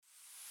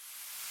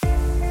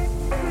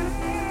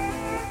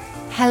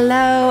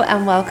Hello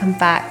and welcome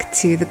back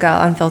to the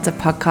Girl Unfiltered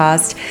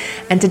podcast.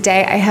 And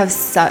today I have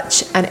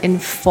such an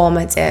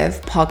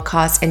informative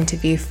podcast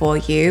interview for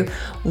you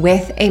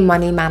with a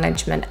money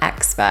management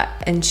expert.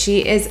 And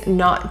she is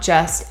not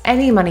just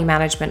any money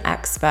management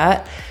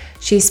expert.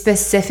 She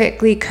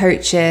specifically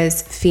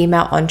coaches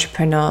female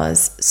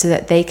entrepreneurs so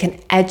that they can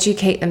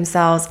educate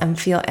themselves and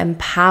feel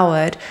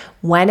empowered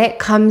when it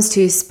comes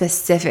to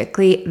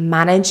specifically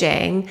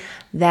managing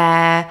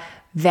their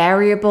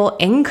variable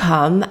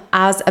income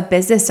as a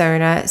business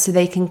owner so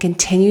they can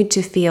continue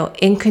to feel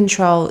in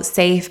control,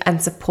 safe,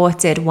 and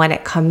supported when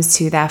it comes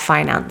to their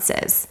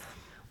finances.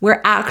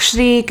 We're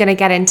actually going to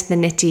get into the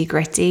nitty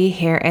gritty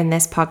here in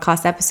this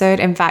podcast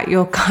episode. In fact,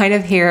 you'll kind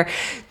of hear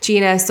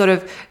Gina sort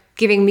of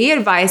giving me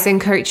advice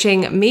and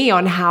coaching me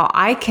on how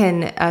I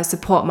can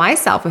support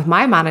myself with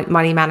my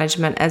money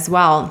management as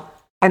well.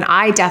 And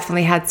I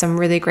definitely had some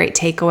really great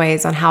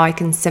takeaways on how I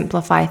can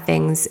simplify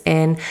things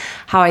in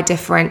how I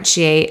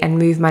differentiate and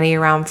move money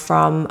around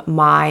from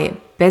my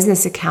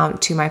business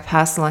account to my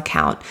personal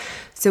account.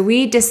 So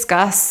we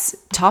discuss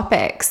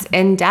topics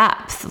in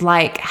depth,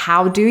 like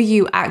how do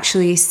you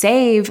actually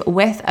save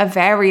with a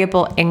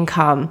variable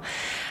income?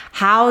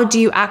 How do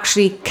you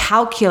actually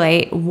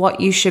calculate what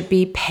you should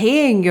be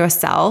paying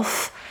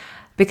yourself?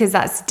 Because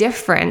that's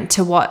different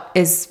to what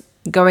is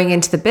going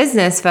into the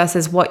business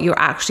versus what you're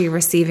actually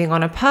receiving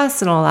on a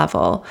personal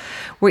level.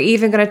 We're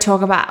even going to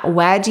talk about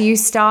where do you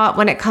start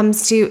when it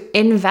comes to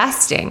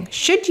investing?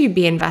 Should you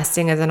be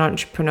investing as an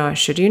entrepreneur?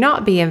 Should you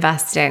not be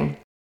investing?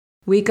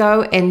 We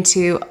go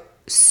into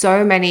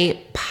so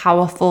many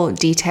powerful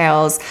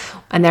details,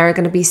 and there are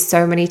going to be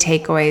so many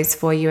takeaways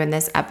for you in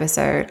this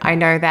episode. I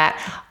know that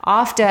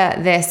after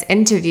this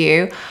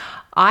interview,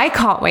 I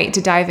can't wait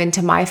to dive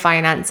into my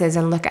finances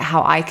and look at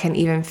how I can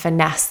even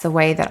finesse the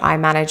way that I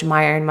manage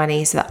my own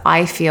money so that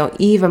I feel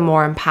even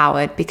more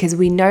empowered, because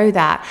we know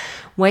that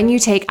when you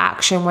take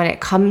action when it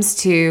comes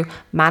to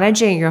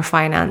managing your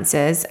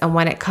finances and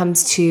when it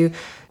comes to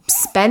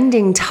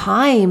spending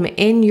time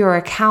in your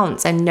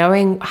accounts and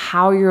knowing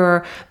how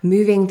you're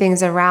moving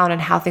things around and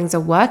how things are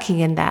working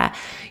in there,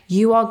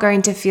 you are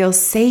going to feel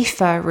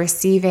safer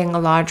receiving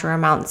larger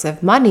amounts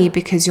of money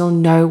because you'll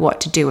know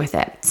what to do with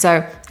it. So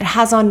it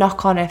has a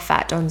knock-on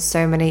effect on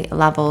so many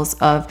levels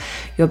of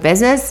your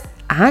business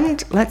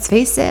and, let's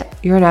face it,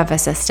 your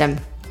nervous system.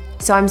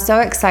 So I'm so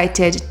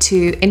excited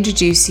to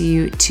introduce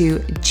you to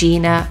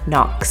Gina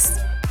Knox.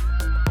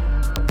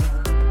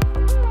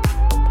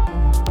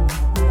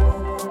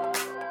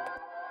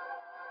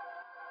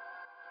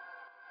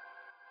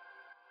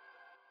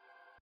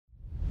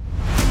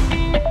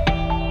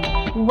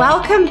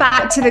 Welcome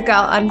back to the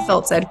Girl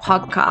Unfiltered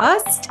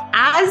podcast.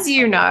 As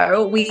you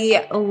know, we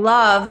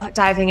love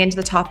diving into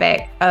the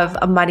topic of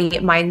a money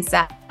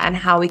mindset and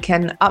how we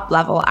can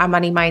up-level our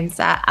money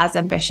mindset as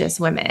ambitious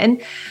women.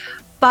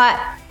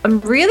 But I'm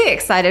really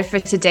excited for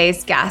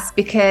today's guest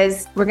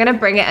because we're going to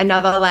bring it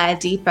another layer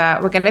deeper.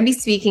 We're going to be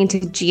speaking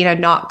to Gina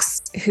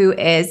Knox, who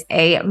is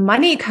a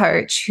money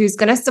coach who's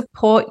going to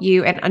support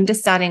you in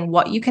understanding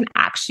what you can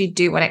actually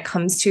do when it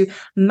comes to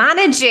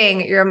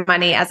managing your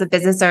money as a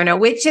business owner,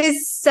 which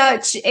is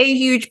such a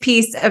huge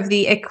piece of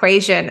the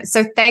equation.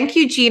 So thank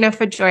you, Gina,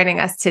 for joining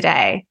us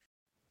today.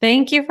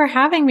 Thank you for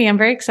having me. I'm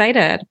very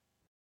excited.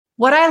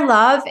 What I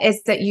love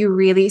is that you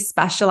really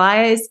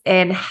specialize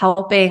in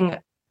helping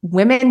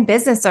women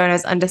business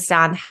owners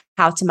understand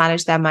how to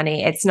manage their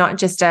money. It's not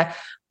just a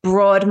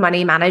broad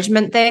money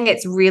management thing.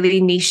 It's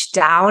really niched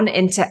down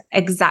into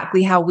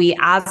exactly how we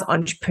as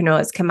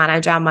entrepreneurs can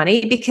manage our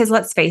money. Because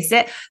let's face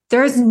it,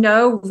 there's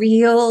no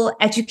real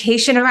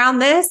education around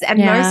this. And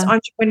most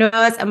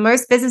entrepreneurs and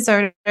most business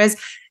owners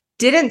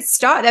didn't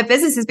start their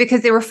businesses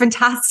because they were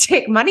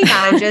fantastic money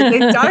managers.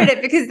 They started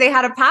it because they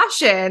had a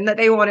passion that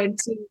they wanted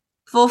to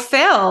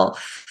fulfill.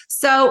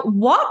 So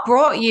what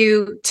brought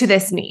you to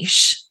this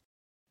niche?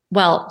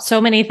 Well, so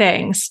many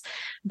things,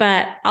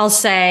 but I'll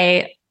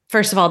say,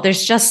 first of all,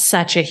 there's just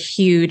such a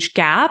huge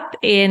gap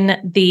in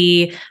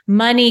the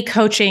money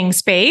coaching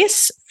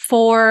space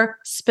for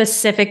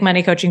specific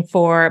money coaching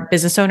for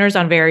business owners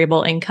on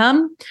variable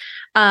income.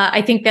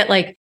 I think that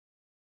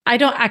I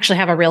don't actually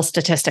have a real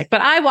statistic,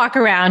 but I walk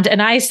around and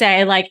I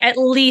say at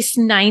least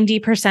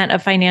 90%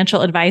 of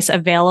financial advice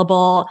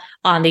available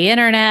on the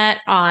internet,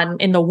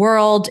 in the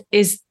world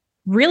is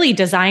really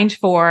designed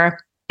for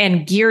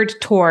and geared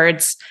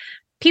towards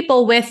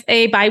people with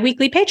a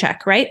biweekly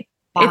paycheck, right?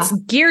 Wow. It's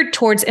geared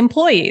towards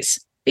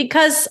employees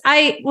because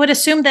I would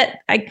assume that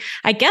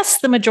I guess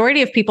the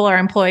majority of people are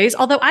employees,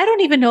 although I don't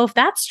even know if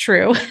that's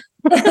true.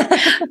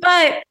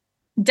 But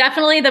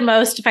definitely the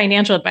most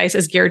financial advice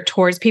is geared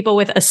towards people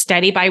with a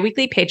steady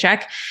biweekly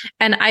paycheck.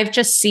 And I've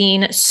just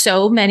seen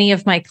so many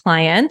of my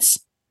clients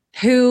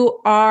who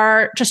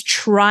are just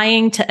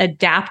trying to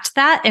adapt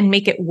that and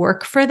make it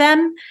work for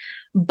them.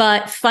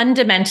 But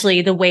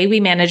fundamentally, the way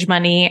we manage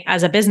money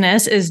as a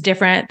business is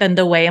different than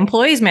the way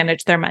employees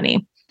manage their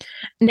money.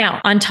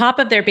 Now, on top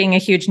of there being a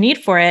huge need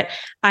for it,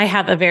 I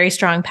have a very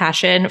strong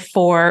passion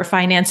for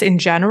finance in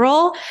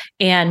general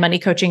and money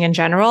coaching in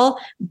general.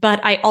 But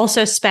I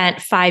also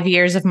spent 5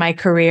 years of my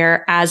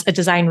career as a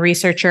design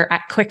researcher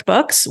at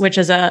QuickBooks, which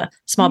is a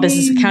small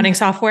business accounting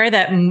software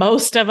that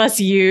most of us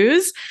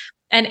use.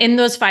 And in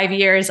those 5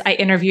 years, I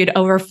interviewed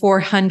over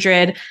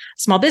 400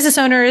 small business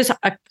owners,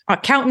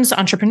 accountants,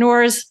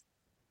 entrepreneurs.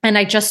 And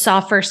I just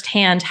saw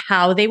firsthand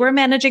how they were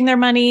managing their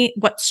money,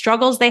 what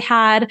struggles they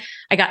had.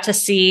 I got to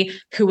see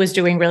who was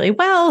doing really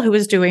well, who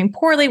was doing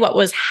poorly, what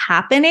was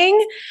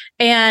happening.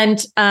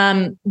 And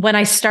when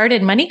I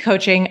started money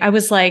coaching, I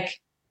was like,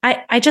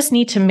 I just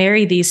need to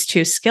marry these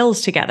two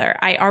skills together.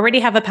 I already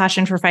have a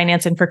passion for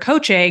finance and for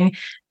coaching.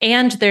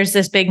 And there's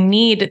this big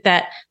need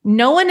that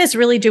no one is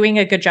really doing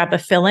a good job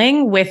of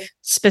filling with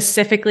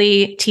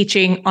specifically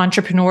teaching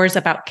entrepreneurs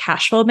about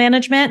cash flow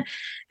management.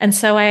 And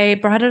so I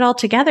brought it all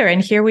together,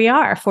 and here we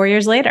are 4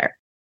 years later.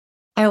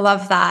 I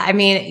love that. I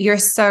mean, you're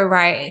so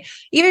right.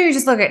 Even if you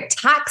just look at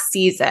tax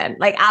season,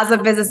 like as a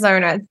business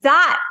owner,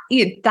 that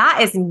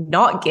is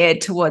not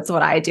geared towards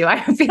what I do. I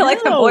feel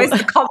like I'm always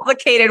the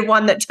complicated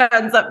one that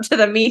turns up to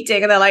the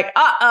meeting and they're like,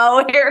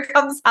 uh-oh, here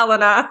comes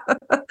Helena.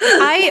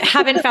 I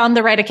haven't found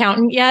the right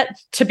accountant yet,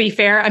 to be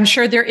fair. I'm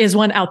sure there is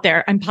one out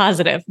there. I'm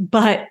positive.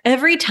 But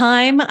every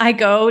time I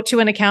go to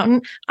an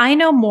accountant, I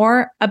know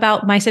more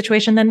about my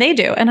situation than they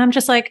do. And I'm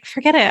just like,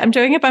 forget it. I'm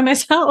doing it by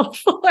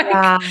myself.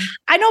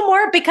 I know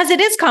more because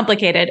it is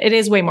complicated. It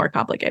is way more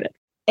complicated.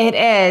 It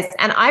is.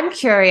 And I'm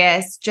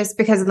curious, just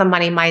because of the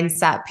money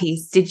mindset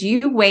piece, did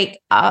you wake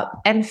up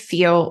and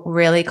feel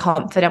really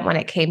confident when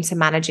it came to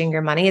managing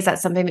your money? Is that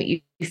something that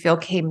you feel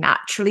came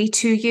naturally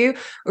to you?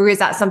 Or is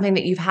that something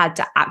that you've had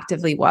to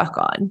actively work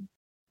on?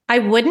 I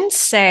wouldn't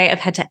say I've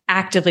had to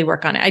actively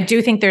work on it. I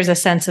do think there's a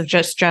sense of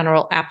just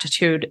general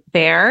aptitude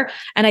there.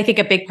 And I think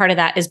a big part of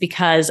that is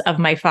because of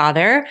my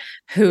father,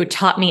 who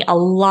taught me a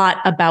lot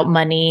about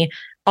money,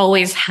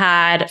 always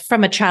had,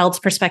 from a child's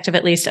perspective,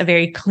 at least, a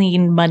very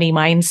clean money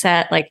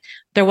mindset. Like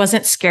there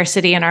wasn't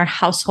scarcity in our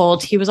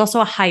household. He was also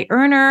a high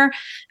earner.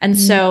 And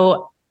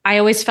so I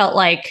always felt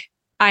like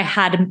I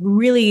had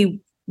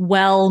really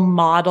well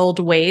modeled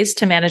ways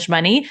to manage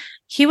money.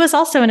 He was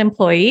also an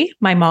employee.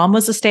 My mom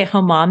was a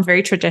stay-at-home mom,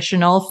 very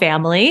traditional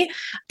family.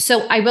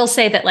 So I will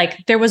say that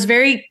like there was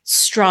very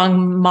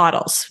strong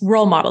models,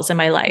 role models in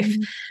my life.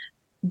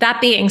 That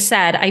being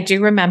said, I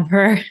do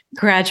remember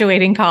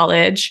graduating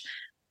college.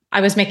 I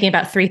was making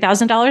about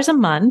 $3,000 a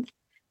month.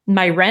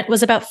 My rent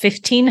was about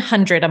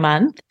 $1,500 a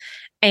month.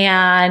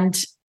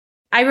 And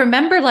I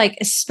remember like,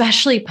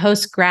 especially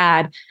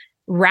post-grad,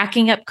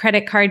 racking up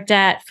credit card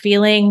debt,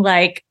 feeling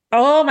like,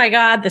 oh my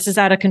God, this is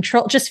out of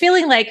control. Just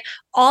feeling like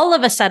all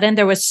of a sudden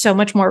there was so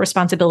much more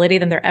responsibility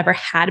than there ever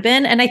had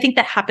been. And I think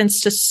that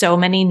happens to so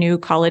many new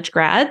college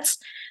grads,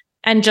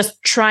 and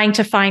just trying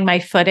to find my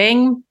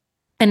footing.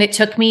 And it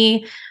took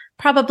me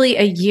probably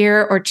a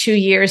year or 2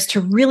 years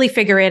to really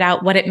figure it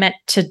out, what it meant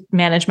to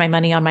manage my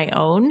money on my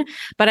own.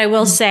 But I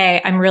will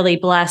say I'm really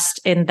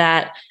blessed in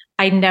that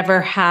I never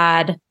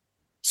had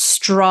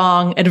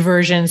strong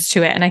aversions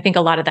to it. And I think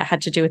a lot of that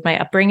had to do with my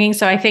upbringing.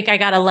 So I think I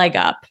got a leg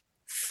up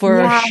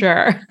for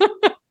sure.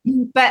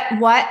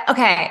 But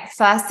okay,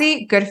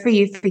 firstly, good for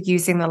you for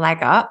using the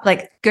leg up.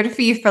 Like good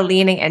for you for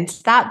leaning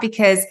into that,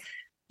 because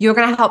you're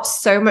going to help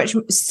so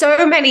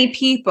many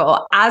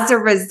people as a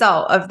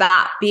result of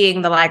that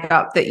being the leg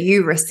up that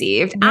you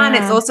received. Yeah. And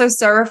it's also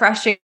so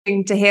refreshing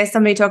to hear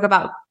somebody talk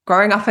about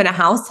growing up in a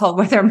household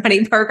where their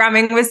money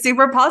programming was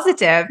super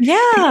positive. Yeah.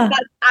 That's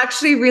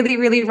actually really,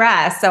 really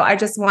rare. So I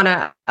just want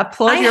to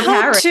applaud your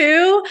parents.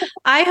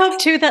 I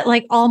hope too that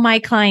like all my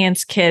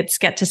clients' kids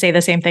get to say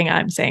the same thing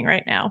I'm saying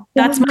right now.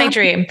 That's my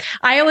dream.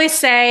 I always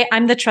say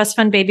I'm the trust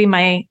fund baby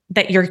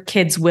that your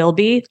kids will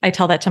be. I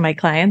tell that to my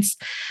clients.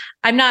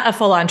 I'm not a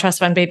full-on trust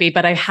fund baby,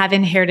 but I have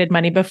inherited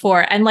money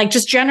before. And like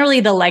just generally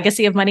the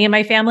legacy of money in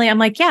my family, I'm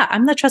like, yeah,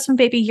 I'm the trust fund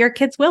baby your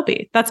kids will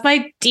be. That's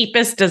my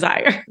deepest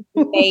desire.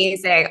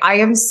 Amazing. I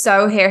am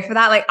so here for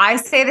that. Like I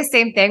say the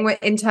same thing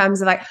in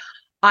terms of like,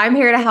 I'm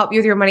here to help you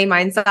with your money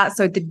mindset.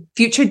 So the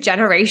future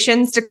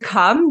generations to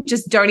come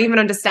just don't even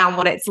understand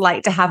what it's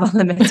like to have a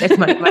limited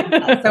money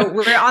mindset. So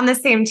we're on the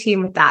same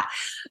team with that.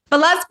 But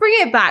let's bring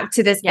it back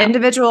to this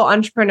individual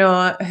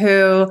entrepreneur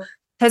who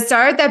has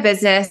started their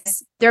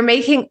business. They're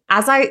making,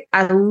 I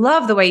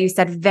love the way you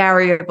said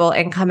variable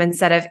income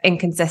instead of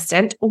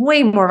inconsistent,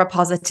 way more of a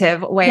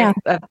positive way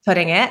of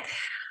putting it.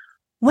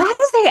 Where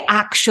do they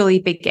actually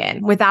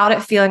begin without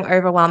it feeling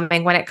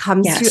overwhelming when it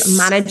comes to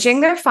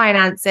managing their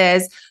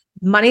finances?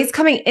 Money's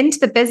coming into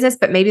the business,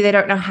 but maybe they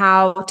don't know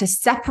how to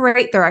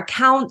separate their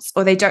accounts,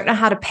 or they don't know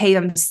how to pay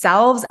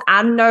themselves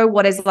and know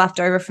what is left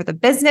over for the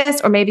business,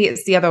 or maybe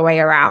it's the other way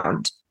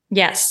around.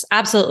 Yes,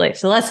 absolutely.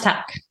 So let's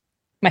talk.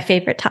 My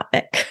favorite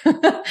topic.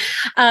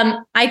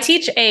 I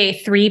teach a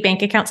 3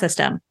 bank account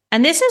system,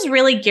 and this is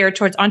really geared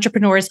towards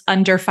entrepreneurs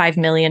under 5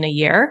 million a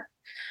year.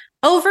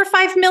 Over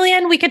 5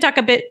 million, we could talk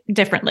a bit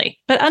differently,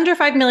 but under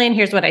 5 million,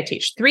 here's what I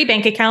teach: 3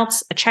 bank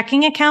accounts, a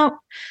checking account,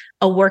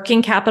 a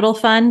working capital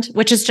fund,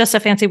 which is just a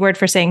fancy word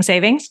for saying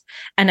savings,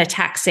 and a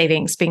tax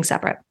savings being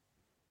separate.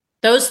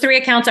 Those 3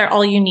 accounts are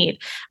all you need.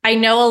 I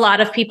know a lot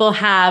of people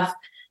have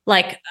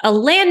like a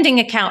landing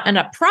account and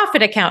a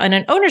profit account and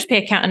an owner's pay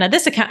account and a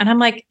this account. And I'm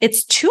like,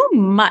 it's too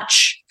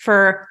much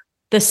for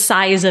the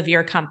size of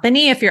your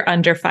company if you're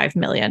under 5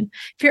 million.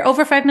 If you're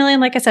over 5 million,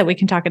 like I said, we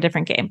can talk a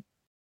different game.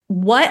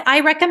 What I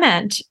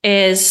recommend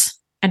is,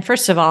 and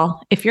first of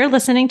all, if you're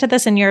listening to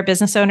this and you're a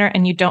business owner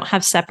and you don't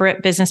have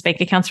separate business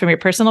bank accounts from your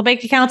personal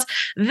bank accounts,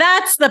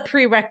 that's the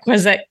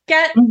prerequisite.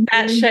 Get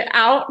that shit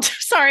out.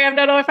 Sorry, I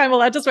don't know if I'm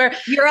allowed to swear.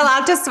 You're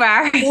allowed to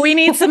swear. We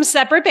need some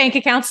separate bank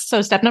accounts.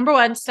 So step number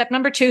 1, step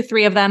number 2,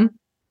 3 of them.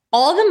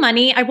 All the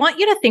money, I want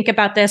you to think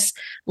about this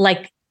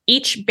like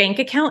each bank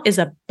account is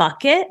a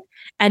bucket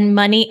and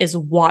money is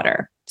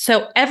water.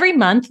 So every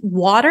month,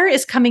 water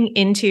is coming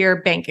into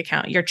your bank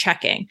account, your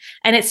checking,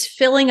 and it's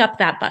filling up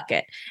that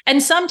bucket.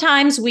 And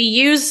sometimes we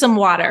use some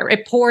water.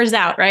 It pours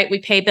out, right? We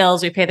pay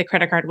bills, we pay the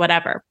credit card,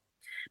 whatever.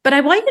 But I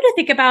want you to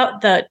think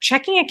about the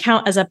checking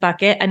account as a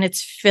bucket and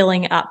it's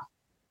filling up.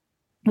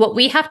 What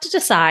we have to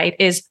decide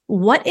is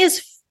what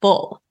is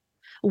full?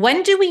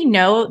 When do we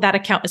know that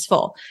account is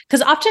full?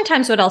 Because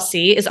oftentimes what I'll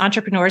see is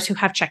entrepreneurs who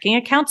have checking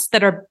accounts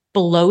that are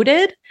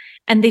bloated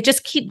and they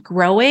just keep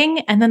growing.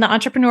 And then the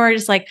entrepreneur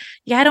is like,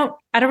 yeah,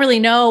 I don't really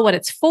know what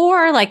it's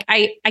for. Like,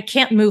 I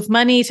can't move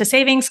money to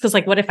savings because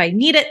like, what if I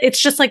need it? It's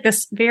just like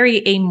this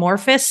very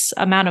amorphous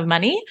amount of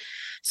money.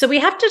 So we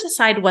have to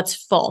decide what's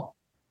full.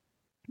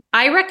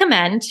 I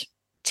recommend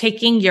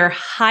taking your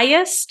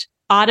highest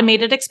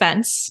automated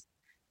expense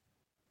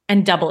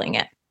and doubling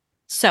it.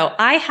 So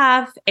I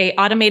have a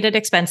automated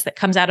expense that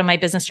comes out of my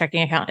business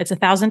checking account. It's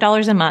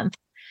 $1,000 a month.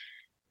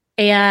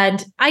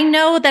 And I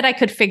know that I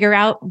could figure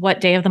out what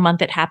day of the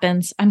month it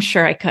happens. I'm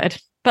sure I could,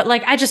 but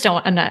like, I just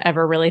don't want to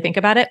ever really think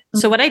about it.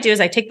 So what I do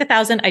is I take the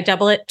 1,000, I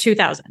double it,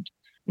 2,000.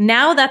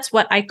 Now that's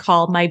what I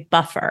call my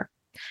buffer.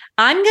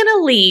 I'm going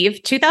to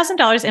leave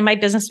 $2,000 in my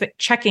business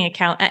checking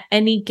account at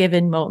any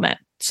given moment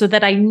so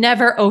that I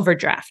never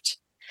overdraft.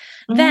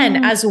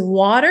 Then as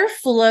water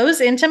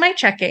flows into my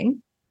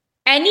checking,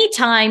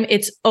 anytime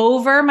it's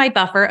over my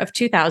buffer of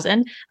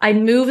 2,000, I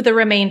move the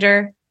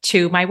remainder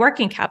to my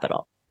working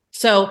capital.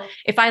 So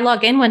if I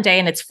log in one day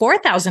and it's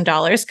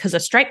 $4,000 because a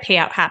Stripe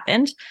payout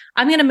happened,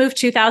 I'm going to move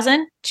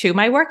 2,000 to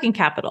my working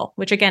capital,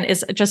 which again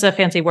is just a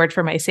fancy word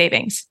for my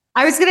savings.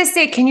 I was going to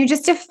say, can you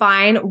just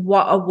define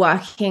what a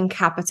working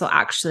capital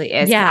actually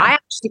is? Yeah. I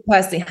actually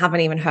personally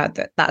haven't even heard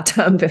that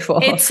term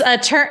before. It's a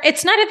term.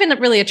 It's not even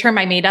really a term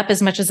I made up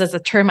as much as a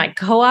term I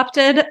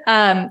co-opted.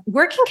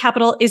 Working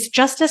capital is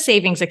just a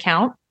savings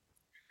account.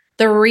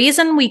 The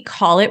reason we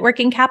call it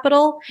working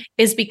capital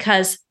is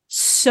because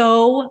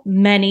so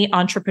many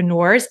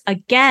entrepreneurs,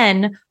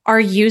 again, are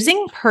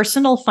using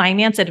personal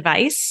finance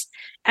advice.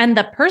 And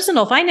the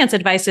personal finance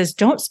advice is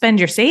don't spend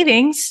your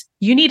savings.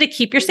 You need to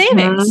keep your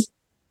savings.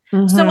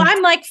 So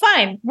I'm like,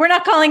 fine, we're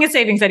not calling it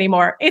savings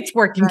anymore. It's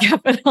working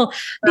capital.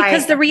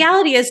 Because the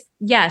reality is,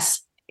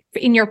 yes,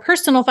 in your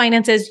personal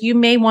finances, you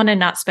may want to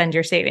not spend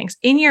your savings.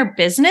 In your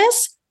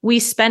business, we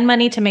spend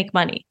money to make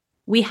money.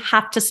 We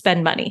have to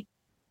spend money.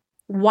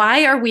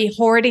 Why are we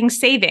hoarding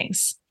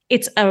savings?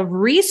 It's a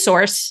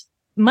resource.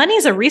 Money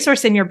is a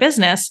resource in your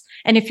business.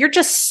 And if you're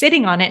just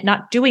sitting on it,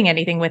 not doing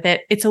anything with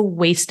it, it's a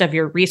waste of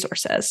your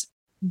resources.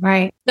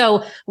 Right.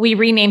 So we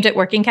renamed it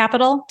working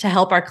capital to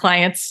help our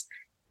clients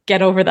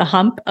get over the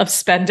hump of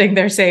spending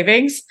their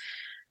savings.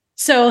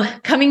 So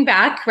coming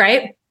back,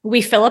 right?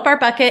 We fill up our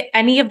bucket.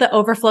 Any of the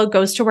overflow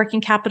goes to working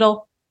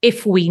capital.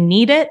 If we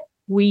need it,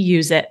 we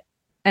use it.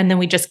 And then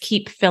we just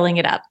keep filling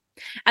it up.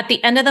 At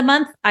the end of the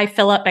month, I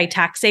fill up my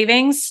tax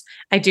savings.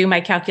 I do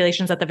my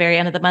calculations at the very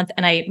end of the month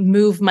and I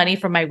move money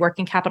from my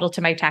working capital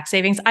to my tax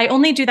savings. I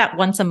only do that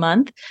once a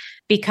month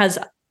because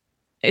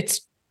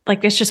it's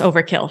just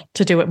overkill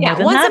to do it more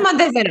than once that. Once a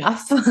month is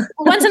enough.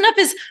 Once enough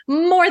is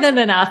more than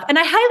enough. And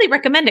I highly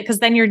recommend it because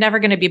then you're never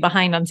going to be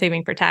behind on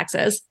saving for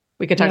taxes.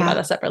 We could talk about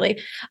that separately.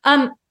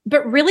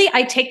 But really,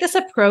 I take this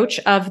approach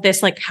of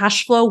this like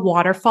cash flow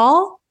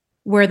waterfall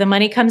where the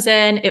money comes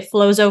in, it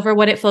flows over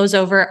what it flows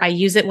over. I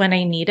use it when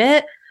I need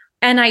it.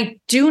 And I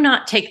do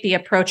not take the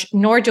approach,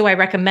 nor do I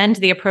recommend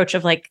the approach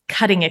of like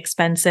cutting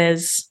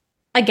expenses.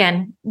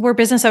 Again, we're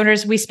business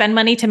owners. We spend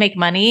money to make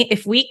money.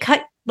 If we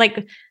cut,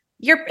 like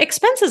your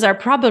expenses are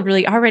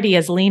probably already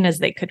as lean as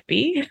they could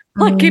be.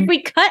 Like if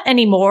we cut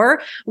any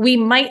more, we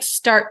might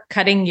start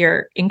cutting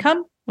your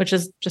income, which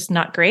is just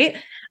not great.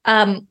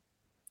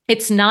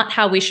 It's not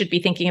how we should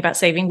be thinking about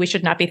saving. We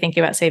should not be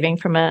thinking about saving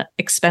from an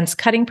expense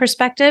cutting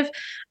perspective.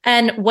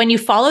 And when you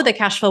follow the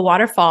cash flow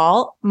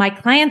waterfall, my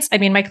clients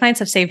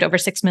have saved over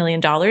 $6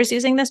 million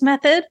using this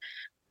method.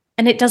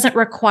 And it doesn't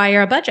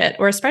require a budget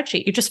or a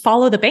spreadsheet. You just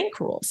follow the bank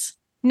rules.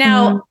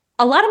 Now,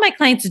 a lot of my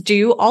clients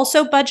do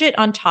also budget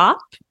on top.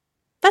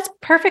 That's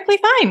perfectly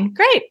fine.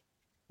 Great.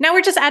 Now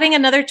we're just adding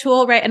another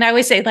tool, right? And I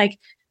always say like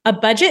a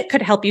budget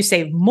could help you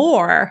save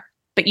more,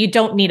 but you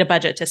don't need a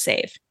budget to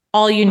save.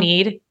 All you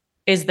need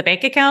is the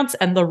bank accounts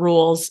and the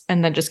rules,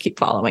 and then just keep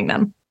following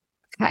them.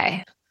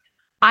 Okay.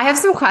 I have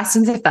some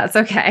questions if that's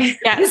okay.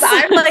 Yes. Because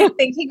I'm like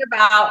thinking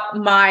about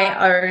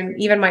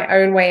even my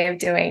own way of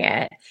doing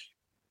it.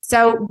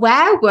 So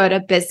where would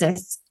a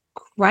business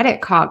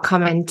credit card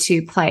come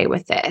into play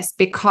with this?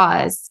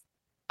 Because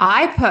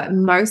I put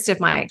most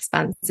of my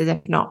expenses,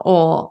 if not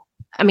all,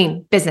 I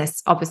mean,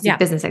 business, obviously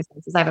business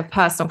expenses. I have a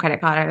personal credit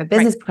card, I have a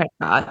business credit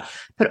card,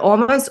 put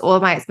almost all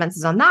of my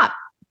expenses on that.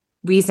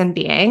 Reason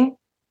being,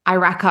 I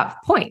rack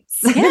up points.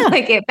 Yeah.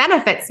 Like it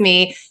benefits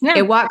me. Yeah.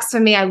 It works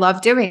for me. I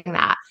love doing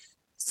that.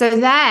 So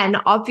then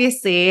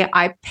obviously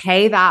I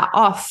pay that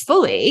off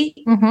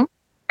fully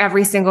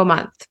every single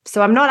month.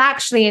 So I'm not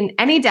actually in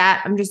any debt.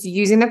 I'm just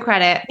using the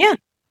credit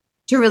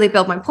to really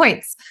build my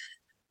points.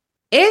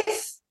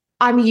 If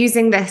I'm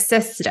using this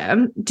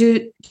system,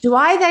 do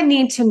I then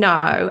need to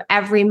know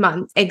every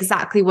month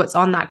exactly what's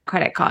on that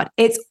credit card?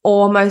 It's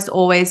almost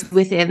always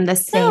within the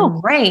same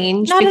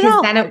range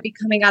because then it would be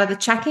coming out of the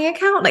checking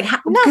account. Like,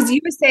 because you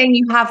were saying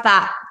you have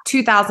that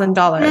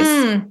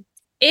 $2,000.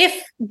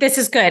 If this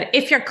is good,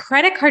 if your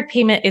credit card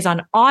payment is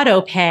on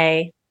auto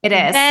pay, it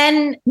is.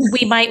 Then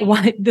we might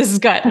want, this is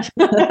good.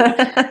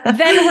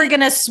 Then we're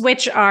going to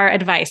switch our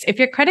advice. If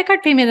your credit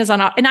card payment is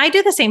on, and I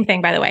do the same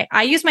thing, by the way,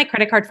 I use my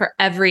credit card for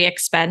every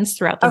expense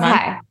throughout the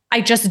month. I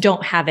just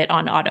don't have it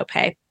on auto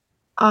pay.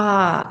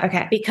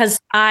 Okay. Because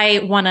I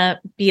want to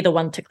be the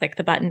one to click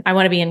the button. I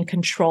want to be in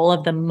control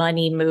of the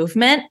money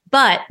movement,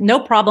 but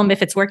no problem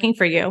if it's working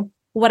for you.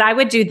 What I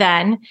would do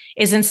then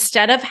is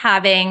instead of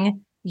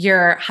having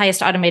your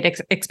highest automated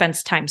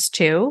expense times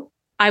 2,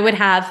 I would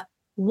have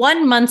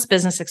 1 month's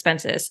business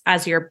expenses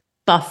as your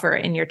buffer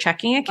in your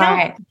checking account.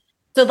 Right.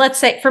 So let's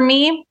say for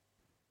me,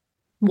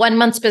 1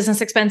 month's business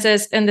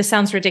expenses, and this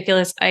sounds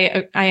ridiculous.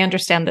 I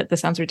understand that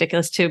this sounds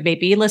ridiculous to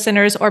maybe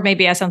listeners, or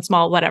maybe I sound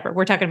small, whatever.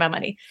 We're talking about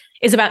money,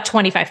 is about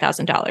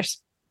 $25,000.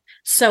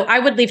 So I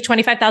would leave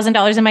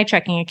 $25,000 in my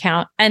checking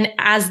account. And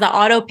as the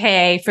auto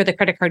pay for the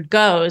credit card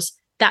goes,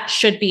 that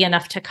should be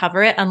enough to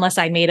cover it unless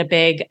I made a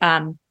big,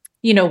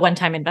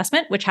 one-time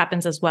investment, which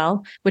happens as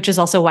well, which is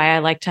also why I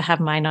like to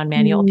have mine on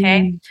manual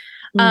pay.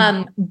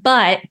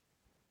 But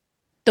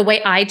the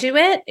way I do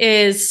it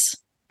is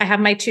I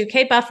have my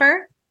 $2,000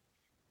 buffer.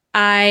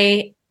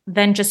 I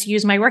then just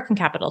use my working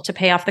capital to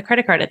pay off the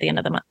credit card at the end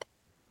of the month.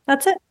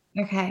 That's it.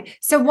 Okay.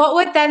 So what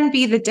would then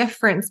be the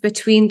difference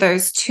between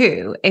those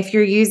two if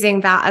you're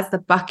using that as the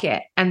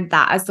bucket and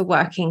that as the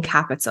working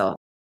capital?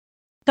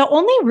 The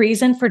only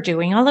reason for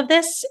doing all of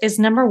this is,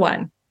 number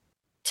one,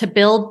 to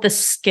build the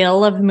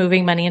skill of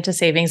moving money into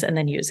savings and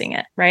then using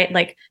it, right?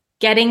 Like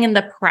getting in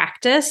the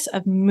practice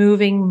of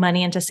moving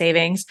money into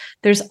savings.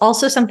 There's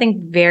also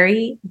something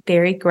very,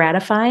 very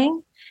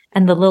gratifying,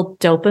 and the little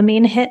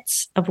dopamine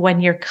hits of when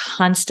you're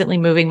constantly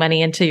moving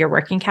money into your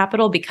working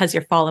capital because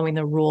you're following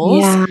the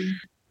rules. Yeah.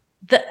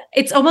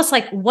 It's almost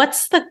like,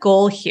 what's the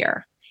goal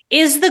here?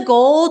 Is the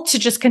goal to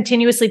just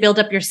continuously build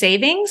up your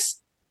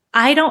savings?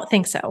 I don't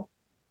think so.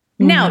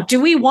 Now, do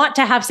we want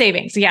to have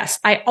savings? Yes.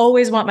 I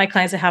always want my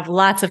clients to have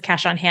lots of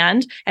cash on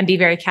hand and be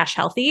very cash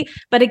healthy.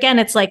 But again,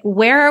 it's like,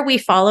 where are we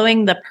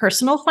following the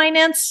personal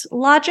finance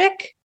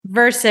logic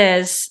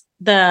versus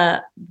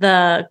the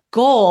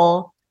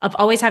goal of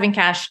always having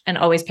cash and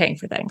always paying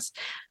for things?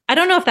 I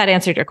don't know if that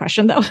answered your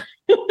question though.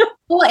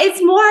 Well,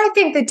 it's more, I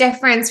think, the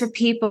difference for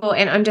people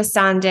in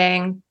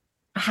understanding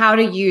how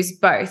to use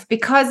both,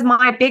 because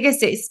my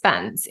biggest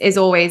expense is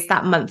always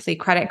that monthly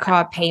credit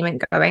card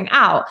payment going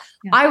out.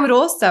 Yeah.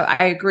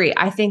 I agree.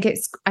 I think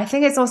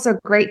it's also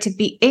great to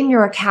be in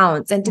your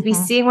accounts and to be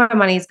seeing where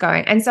money's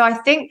going. And so I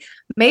think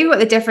maybe what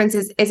the difference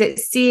is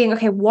it's seeing,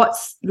 okay,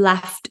 what's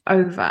left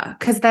over?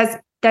 Because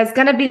there's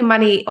going to be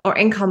money or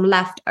income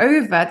left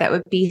over that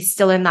would be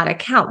still in that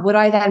account. Would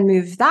I then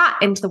move that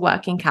into the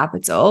working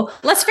capital?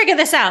 Let's figure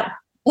this out.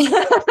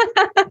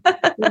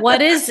 What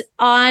is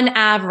on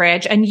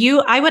average? And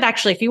I would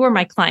actually, if you were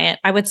my client,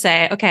 I would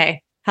say,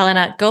 okay,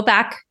 Helena, go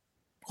back,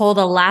 pull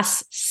the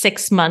last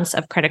 6 months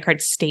of credit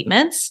card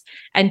statements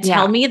and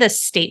tell me the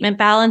statement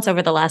balance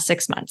over the last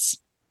 6 months.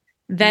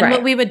 Then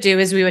what we would do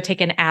is we would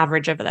take an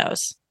average of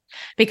those,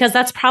 because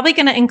that's probably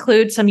going to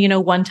include some,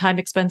 one-time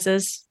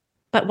expenses.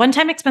 But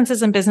one-time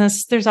expenses in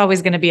business, there's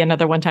always going to be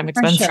another one-time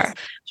expense,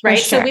 right?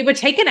 Sure. So we would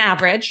take an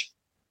average.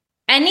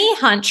 Any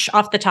hunch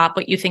off the top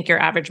what you think your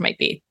average might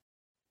be?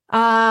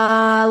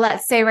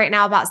 Let's say right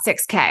now about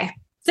 $6,000.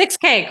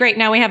 $6,000. Great.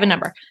 Now we have a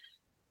number.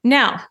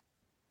 Now,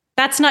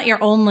 that's not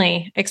your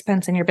only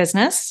expense in your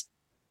business.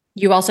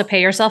 You also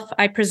pay yourself,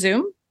 I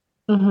presume.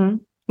 Mm-hmm.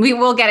 We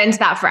will get into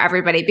that for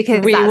everybody,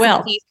 because that's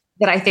a piece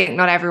that I think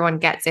not everyone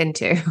gets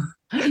into.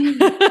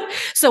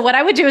 So what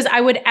I would do is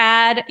I would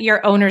add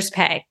your owner's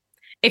pay.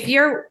 If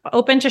you're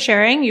open to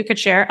sharing, you could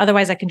share.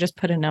 Otherwise, I can just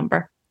put a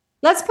number.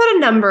 Let's put a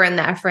number in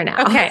there for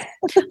now. Okay.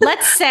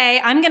 Let's say,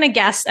 I'm going to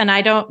guess, and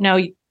I don't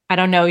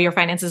know your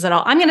finances at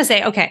all. I'm going to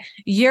say, okay,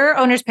 your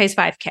owner's pays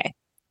 $5,000.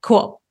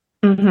 Cool.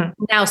 Mm-hmm.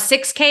 Now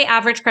 $6,000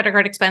 average credit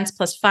card expense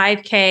plus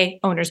 $5,000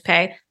 owner's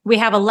pay. We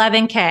have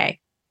 $11,000,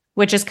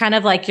 which is kind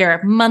of like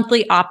your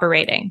monthly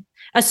operating,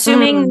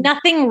 assuming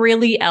nothing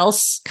really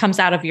else comes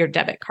out of your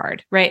debit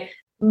card, right?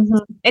 Mm-hmm.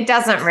 It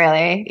doesn't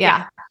really.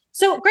 Yeah.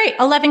 So great,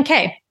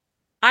 11K.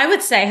 I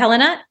would say,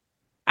 Helena,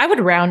 I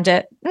would round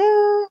it.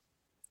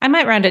 I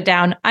might round it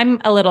down. I'm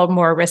a little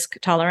more risk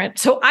tolerant.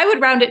 So I would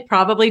round it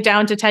probably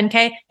down to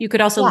 10K. You could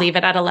also leave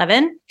it at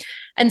 11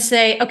 and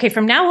say, okay,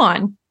 from now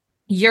on,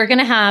 you're going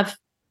to have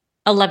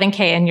 11K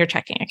in your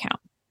checking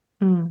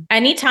account.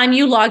 Anytime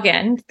you log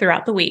in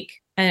throughout the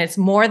week and it's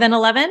more than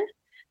 11,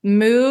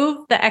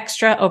 move the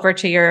extra over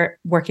to your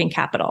working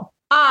capital.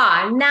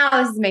 Now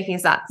this is making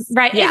sense.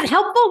 Right. Yeah. It's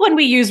helpful when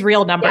we use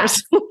real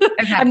numbers. Yeah.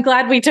 Okay. I'm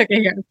glad we took it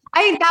here.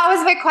 That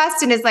was my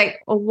question is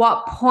like,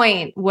 what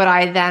point would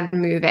I then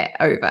move it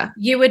over?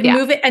 You would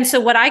move it. And so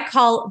what I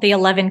call the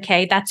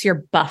 11K, that's your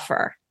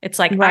buffer. It's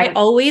like, I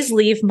always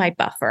leave my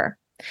buffer.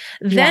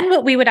 Then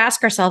what we would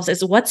ask ourselves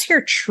is, what's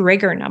your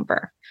trigger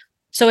number?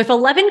 So if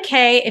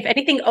 11K, if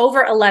anything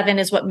over 11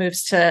 is what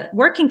moves to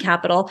working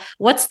capital,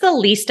 what's the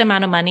least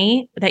amount of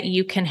money that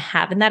you can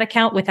have in that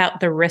account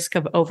without the risk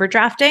of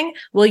overdrafting?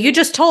 Well, you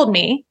just told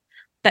me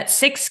that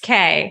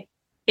 6K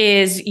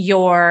is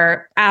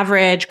your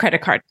average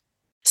credit card.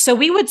 So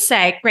we would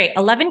say, great,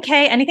 11K,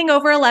 anything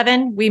over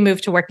 11, we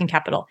move to working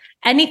capital.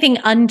 Anything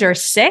under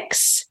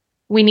 6,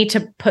 we need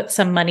to put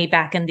some money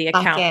back in the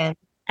account.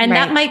 And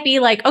that might be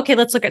like, okay,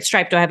 let's look at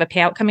Stripe. Do I have a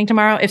payout coming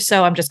tomorrow? If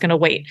so, I'm just going to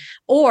wait.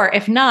 Or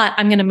if not,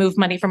 I'm going to move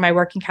money from my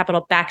working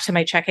capital back to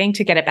my checking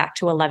to get it back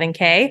to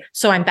 11K.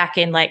 So I'm back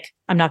in like,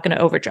 I'm not going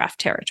to overdraft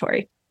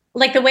territory.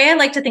 Like the way I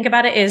like to think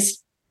about it is,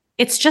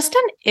 it's just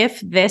an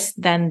if this,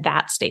 then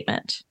that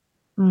statement.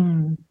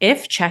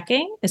 If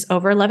checking is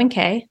over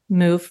 11K,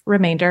 move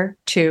remainder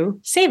to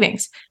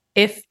savings.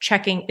 If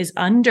checking is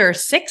under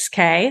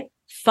 6K,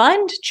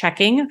 fund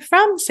checking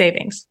from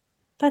savings.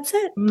 That's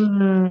it.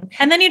 And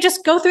then you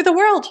just go through the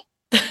world.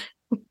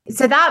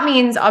 So that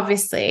means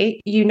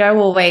obviously, you know,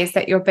 always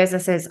that your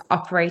business is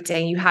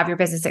operating, you have your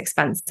business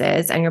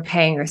expenses and you're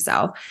paying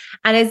yourself.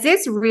 And is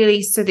this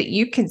really so that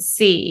you can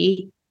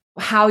see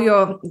how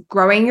you're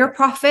growing your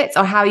profits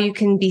or how you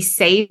can be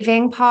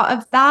saving part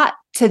of that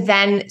to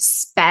then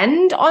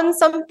spend on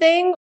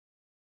something?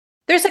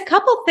 There's a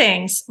couple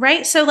things,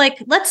 right? So like,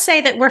 let's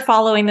say that we're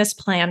following this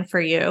plan for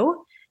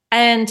you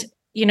and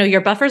you know,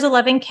 your buffer's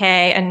 11K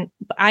and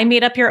I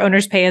made up your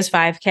owner's pay as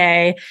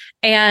 5K.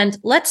 And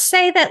let's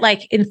say that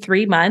like in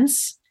 3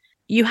 months,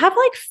 you have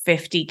like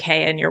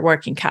 50K in your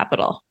working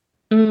capital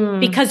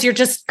because you're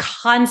just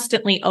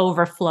constantly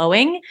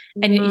overflowing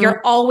and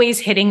you're always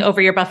hitting over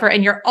your buffer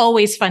and you're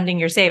always funding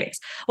your savings.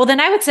 Well,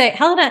 then I would say,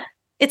 Helena,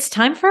 it's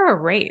time for a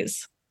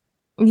raise.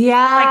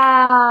 Yeah.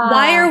 Like,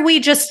 why are we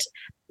just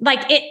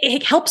like,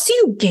 it helps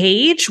you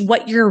gauge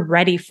what you're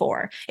ready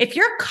for. If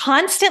you're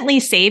constantly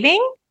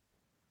saving,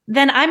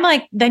 then I'm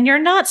like, then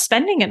you're not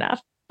spending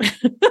enough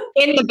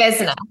in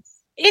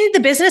the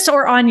business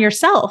or on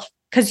yourself,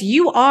 because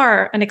you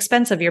are an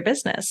expense of your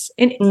business.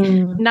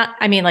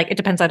 I mean, like, it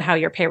depends on how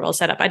your payroll is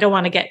set up. I don't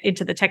want to get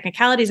into the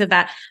technicalities of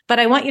that, but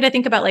I want you to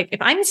think about like,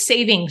 if I'm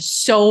saving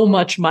so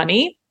much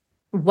money,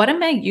 what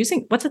am I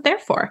using? What's it there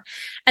for?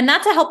 And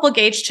that's a helpful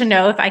gauge to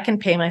know if I can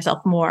pay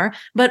myself more,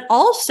 but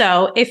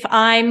also if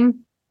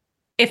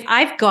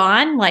I've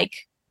gone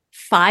like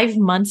 5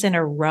 months in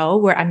a row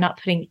where I'm not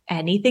putting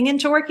anything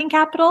into working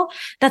capital,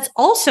 that's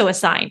also a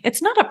sign.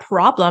 It's not a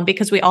problem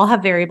because we all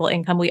have variable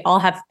income. We all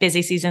have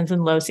busy seasons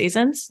and low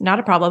seasons, not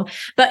a problem.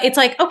 But it's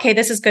like, okay,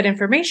 this is good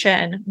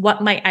information.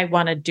 What might I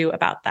want to do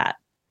about that?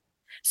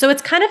 So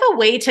it's kind of a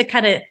way to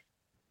kind of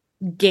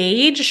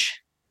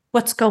gauge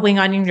what's going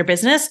on in your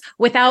business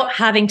without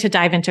having to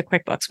dive into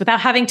QuickBooks, without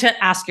having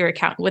to ask your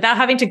accountant, without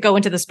having to go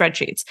into the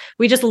spreadsheets.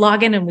 We just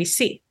log in and we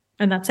see,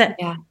 and that's it.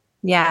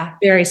 Yeah.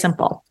 Very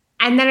simple.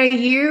 And then are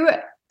you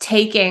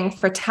taking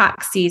for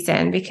tax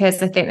season?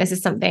 Because I think this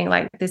is something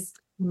like this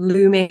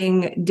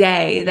looming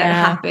day that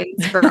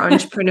happens for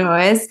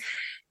entrepreneurs.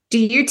 Do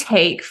you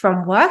take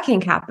from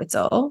working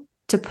capital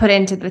to put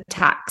into the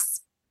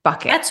tax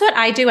bucket? That's what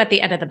I do at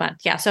the end of the month.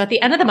 Yeah. So at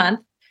the end of the month,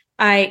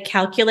 I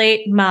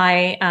calculate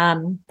my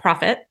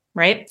profit,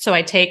 right? So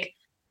I take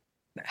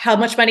how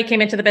much money came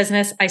into the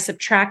business. I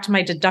subtract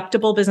my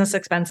deductible business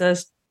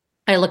expenses.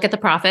 I look at the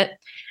profit.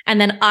 And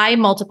then I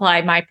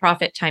multiply my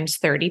profit times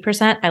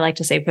 30%. I like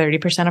to say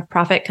 30% of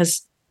profit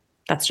because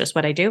that's just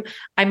what I do.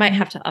 I might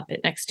have to up it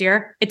next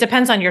year. It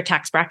depends on your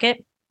tax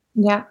bracket.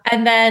 Yeah.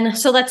 And then,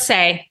 so let's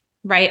say,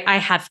 right, I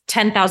have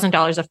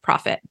 $10,000 of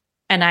profit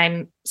and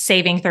I'm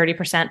saving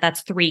 30%.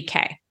 That's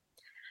 3K.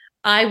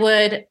 I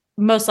would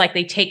most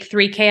likely take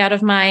 3K out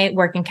of my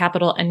working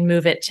capital and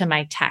move it to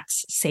my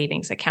tax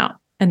savings account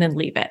and then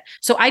leave it.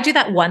 So I do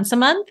that once a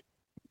month.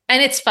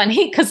 And it's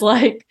funny because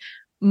like,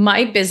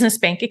 my business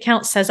bank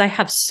account says I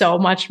have so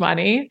much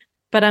money,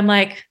 but I'm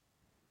like,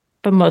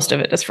 but most of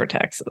it is for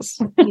taxes.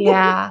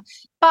 Yeah.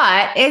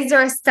 But is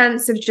there a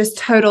sense of just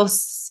total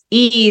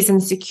ease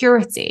and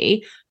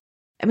security?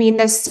 I mean,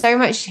 there's so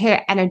much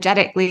here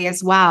energetically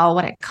as well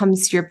when it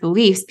comes to your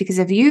beliefs, because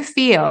if you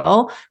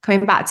feel,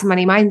 coming back to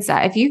money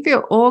mindset, if you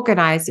feel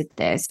organized with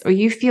this, or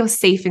you feel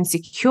safe and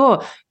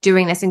secure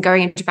doing this and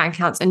going into bank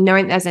accounts and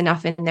knowing there's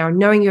enough in there, or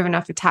knowing you have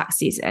enough for tax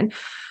season,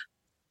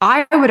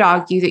 I would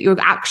argue that you're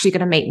actually going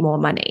to make more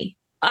money.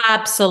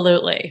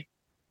 Absolutely.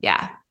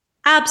 Yeah.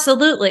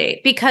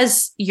 Absolutely.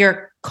 Because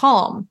you're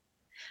calm.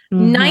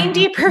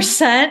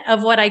 90%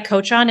 of what I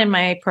coach on in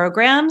my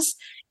programs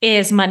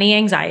is money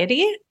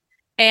anxiety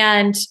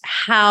and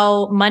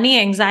how money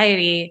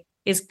anxiety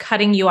is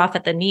cutting you off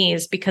at the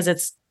knees because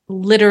it's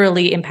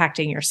literally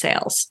impacting your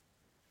sales.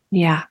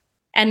 Yeah.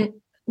 And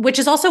which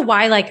is also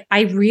why, like,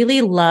 I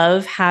really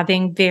love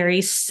having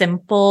very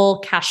simple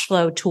cash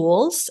flow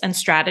tools and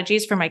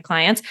strategies for my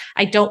clients.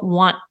 I don't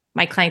want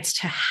my clients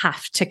to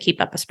have to keep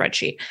up a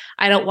spreadsheet.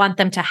 I don't want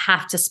them to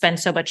have to spend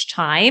so much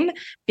time,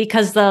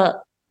 because the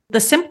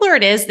simpler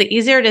it is, the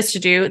easier it is to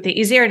do, the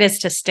easier it is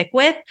to stick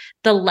with,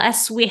 the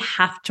less we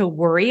have to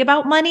worry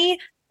about money,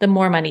 the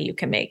more money you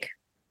can make.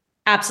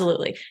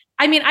 Absolutely.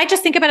 I mean, I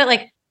just think about it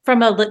like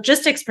from a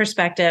logistics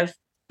perspective.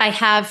 I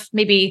have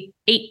maybe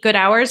 8 good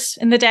hours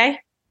in the day.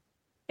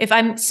 If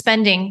I'm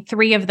spending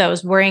 3 of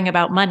those worrying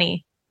about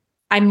money,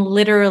 I'm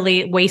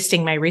literally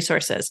wasting my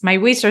resources. My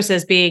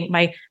resources being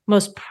my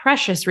most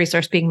precious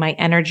resource being my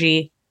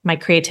energy, my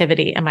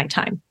creativity, and my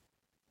time.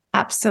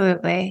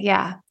 Absolutely.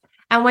 Yeah.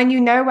 And when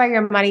you know where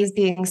your money is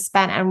being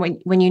spent and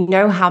when you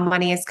know how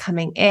money is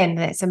coming in,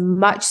 then it's a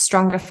much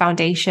stronger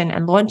foundation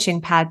and launching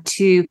pad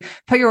to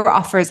put your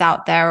offers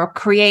out there or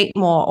create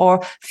more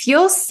or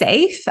feel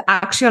safe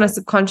actually on a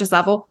subconscious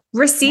level,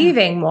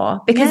 receiving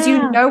more because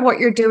you know what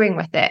you're doing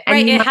with it. And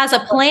right. It has a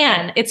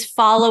plan. It's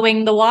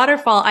following the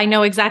waterfall. I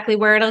know exactly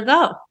where it'll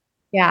go.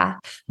 Yeah.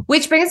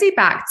 Which brings me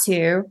back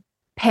to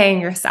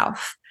paying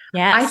yourself.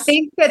 Yes. I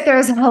think that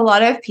there's a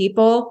lot of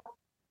people,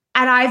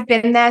 and I've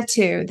been there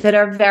too, that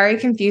are very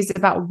confused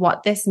about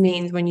what this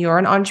means when you're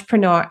an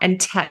entrepreneur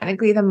and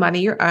technically the money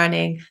you're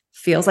earning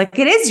feels like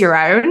it is your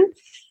own,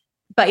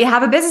 but you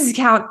have a business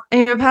account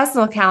and your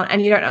personal account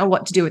and you don't know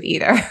what to do with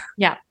either.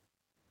 Yeah.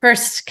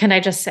 First, can I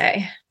just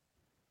say,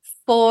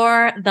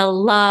 for the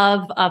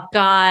love of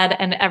God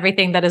and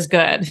everything that is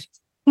good,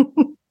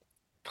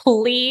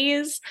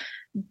 please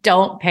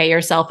don't pay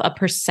yourself a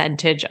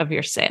percentage of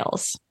your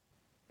sales.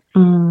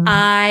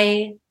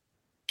 I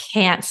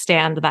can't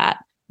stand that.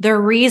 The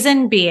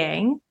reason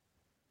being,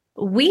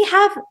 we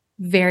have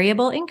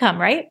variable income,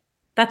 right?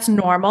 That's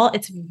normal.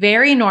 It's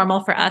very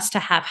normal for us to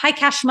have high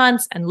cash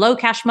months and low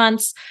cash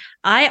months.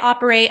 I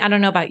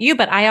don't know about you,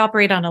 but I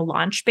operate on a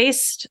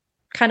launch-based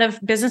kind of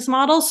business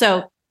model.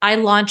 So I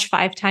launch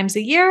 5 times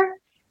a year,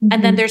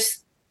 and then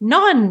there's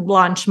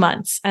non-launch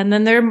months. And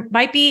then there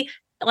might be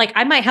like,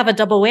 I might have a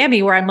double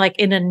whammy where I'm like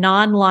in a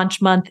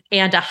non-launch month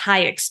and a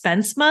high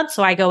expense month.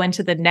 So I go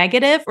into the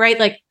negative, right?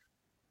 Like,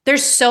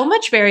 there's so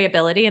much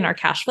variability in our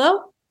cash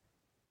flow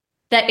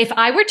that if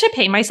I were to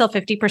pay myself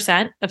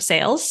 50% of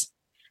sales,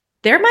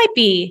 there might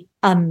be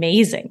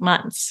amazing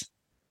months.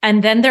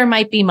 And then there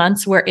might be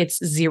months where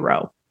it's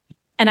 0.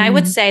 And I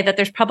would say that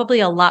there's probably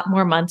a lot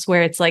more months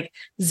where it's like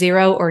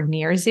 0 or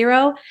near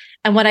 0.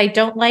 And what I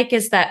don't like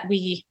is that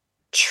we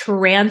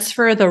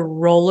transfer the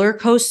roller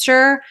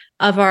coaster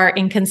of our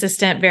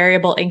inconsistent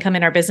variable income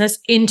in our business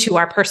into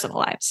our personal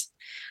lives.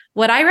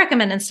 What I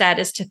recommend instead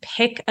is to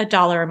pick a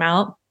dollar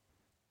amount.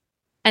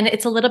 And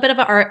it's a little bit of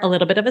an art, a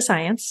little bit of a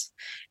science.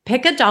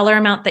 Pick a dollar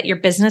amount that your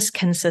business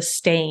can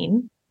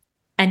sustain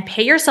and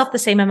pay yourself the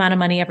same amount of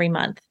money every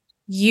month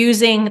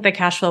using the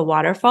cash flow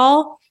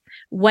waterfall.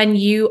 When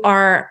you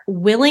are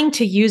willing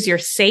to use your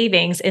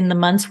savings in the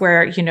months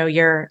where, you know,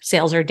 your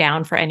sales are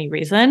down for any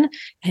reason,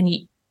 and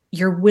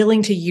you're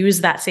willing to use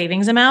that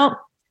savings amount,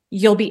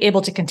 you'll be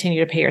able to continue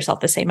to pay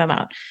yourself the same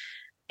amount.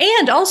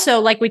 And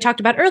also, like we talked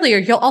about earlier,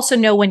 you'll also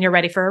know when you're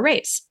ready for a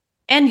raise.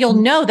 And you'll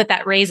know that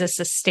that raise is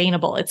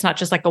sustainable. It's not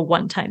just like a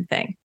one-time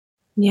thing.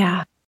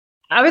 Yeah.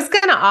 I was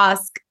going to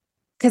ask,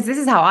 because this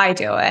is how I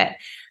do it.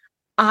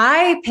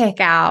 I pick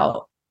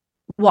out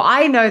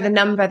I know the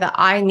number that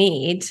I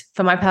need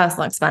for my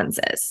personal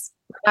expenses.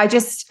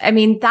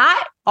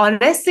 That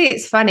honestly,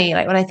 it's funny.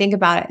 Like when I think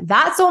about it,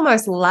 that's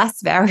almost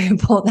less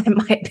variable than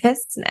my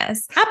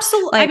business.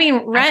 Absolutely. Like, I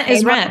mean, rent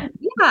is rent.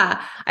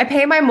 Yeah. I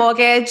pay my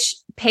mortgage,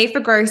 pay for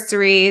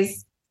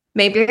groceries.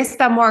 Maybe I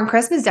spend more on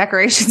Christmas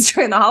decorations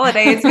during the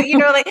holidays, but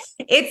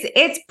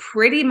it's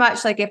pretty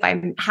much like if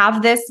I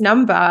have this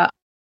number,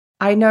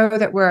 I know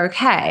that we're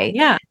okay.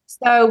 Yeah.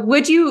 So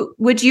would you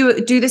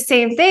do the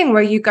same thing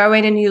where you go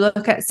in and you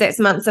look at 6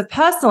 months of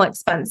personal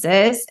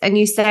expenses and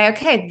you say,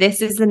 okay,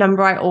 this is the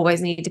number I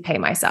always need to pay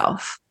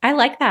myself? I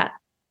like that.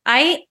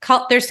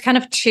 There's kind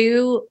of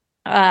 2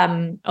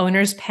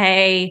 owners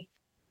pay.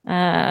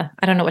 I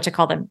don't know what to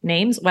call them,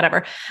 names,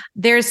 whatever.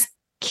 There's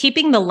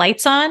keeping the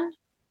lights on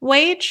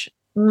wage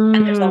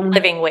and there's a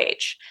living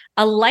wage.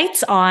 A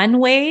lights on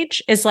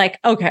wage is like,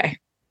 okay,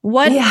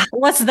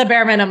 what's the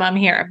bare minimum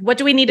here? What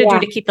do we need to do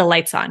to keep the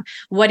lights on?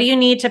 What do you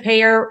need to pay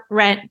your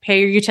rent, pay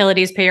your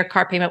utilities, pay your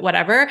car payment,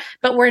 whatever?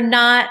 But we're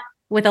not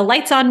with a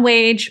lights on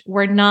wage.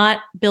 We're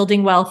not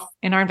building wealth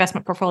in our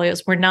investment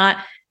portfolios. We're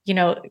not,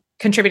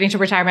 contributing to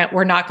retirement.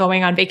 We're not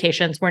going on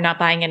vacations. We're not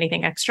buying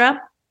anything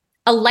extra.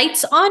 A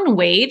lights on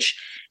wage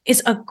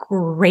is a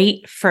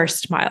great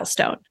first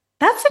milestone.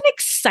 That's an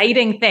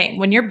exciting thing.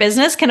 When your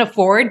business can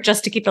afford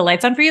just to keep the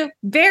lights on for you,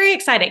 very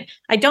exciting.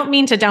 I don't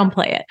mean to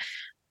downplay it.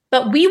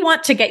 but we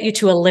want to get you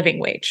to a living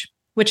wage,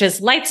 which is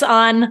lights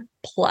on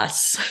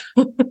plus,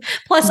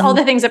 plus all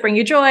the things that bring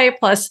you joy,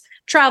 plus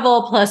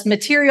travel, plus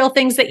material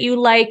things that you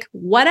like,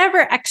 whatever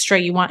extra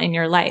you want in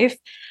your life.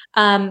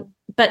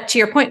 But to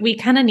your point, we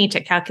kind of need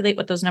to calculate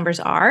what those numbers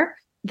are.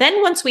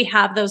 Then once we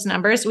have those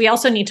numbers, we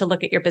also need to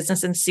look at your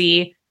business and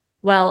see,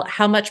 well,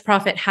 how much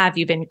profit have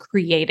you been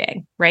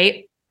creating,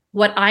 right?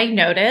 What I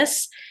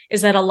notice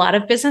is that a lot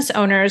of business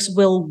owners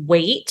will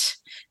wait.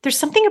 There's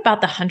something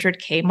about the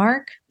 100K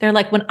mark. They're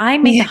like, when I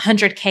make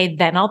 100K,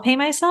 then I'll pay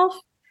myself.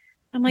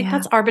 I'm like,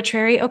 that's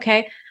arbitrary.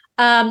 Okay.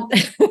 And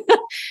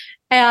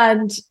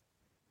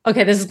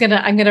okay,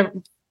 I'm going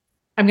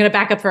to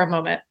back up for a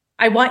moment.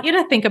 I want you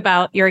to think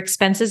about your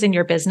expenses in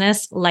your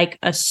business like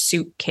a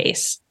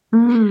suitcase.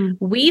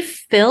 We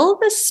fill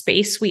the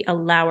space we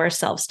allow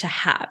ourselves to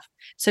have.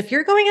 So if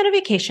you're going on a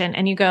vacation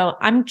and you go,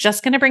 I'm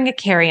just going to bring a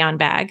carry-on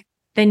bag,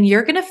 then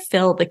you're going to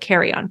fill the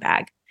carry-on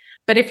bag.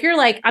 But if you're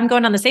like, I'm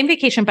going on the same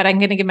vacation, but I'm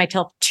going to give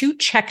myself 2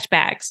 checked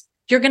bags,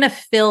 you're going to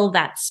fill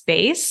that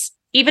space,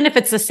 even if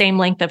it's the same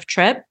length of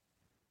trip.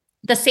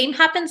 The same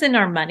happens in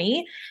our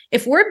money.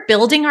 If we're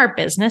building our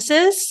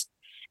businesses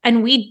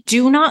and we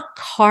do not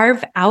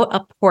carve out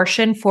a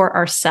portion for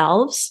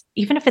ourselves,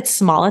 even if it's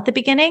small at the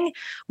beginning,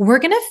 we're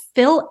going to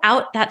fill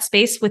out that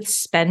space with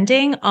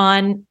spending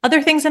on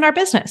other things in our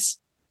business.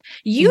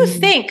 You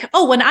think,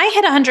 oh, when I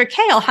hit 100K,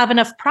 I'll have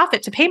enough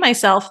profit to pay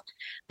myself.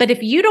 But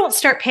if you don't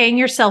start paying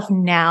yourself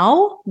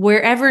now,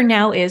 wherever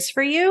now is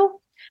for you,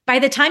 by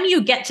the time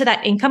you get to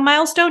that income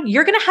milestone,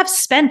 you're going to have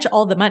spent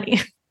all the money.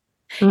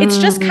 It's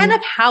just kind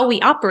of how we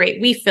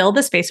operate. We fill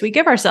the space we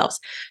give ourselves.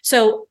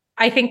 So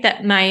I think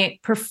that my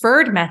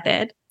preferred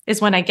method is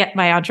when I get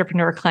my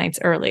entrepreneur clients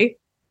early,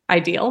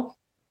 ideal.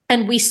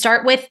 And we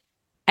start with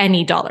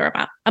any dollar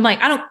amount. I'm like,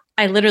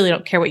 I literally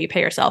don't care what you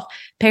pay yourself.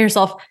 Pay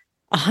yourself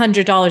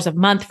 $100 a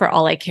month for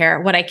all I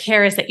care. What I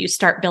care is that you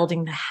start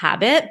building the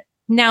habit.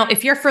 Now,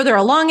 if you're further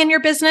along in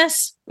your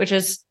business, which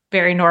is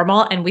very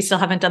normal, and we still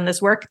haven't done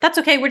this work, that's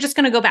okay. We're just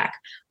going to go back.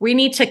 We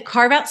need to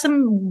carve out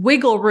some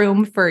wiggle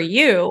room for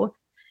you.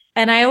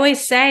 And I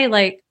always say,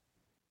 like,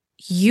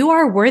 you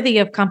are worthy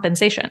of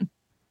compensation.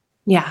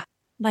 Yeah.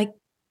 Like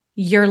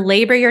your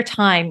labor, your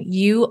time,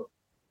 you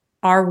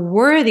are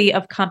worthy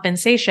of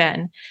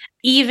compensation,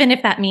 even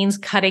if that means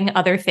cutting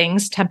other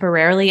things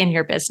temporarily in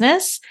your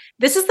business.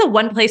 This is the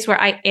one place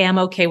where I am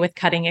okay with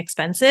cutting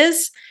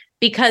expenses,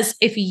 because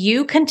if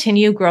you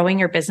continue growing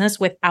your business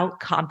without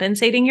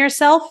compensating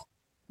yourself,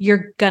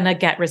 you're going to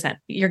get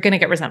resentful.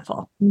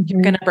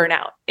 You're going to burn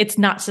out. It's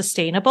not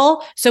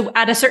sustainable. So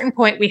at a certain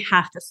point, we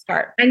have to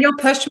start. And you'll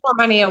push more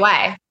money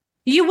away.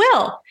 You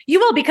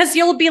will, because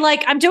you'll be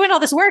like, I'm doing all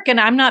this work and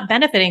I'm not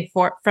benefiting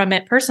from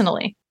it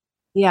personally.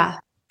 Yeah.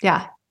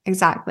 Yeah,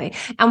 exactly.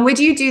 And would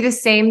you do the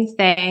same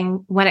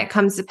thing when it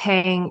comes to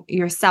paying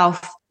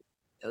yourself?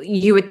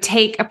 You would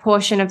take a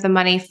portion of the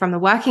money from the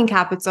working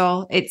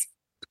capital. It's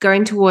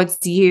going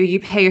towards you. You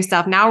pay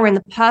yourself. Now we're in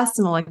the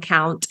personal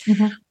account.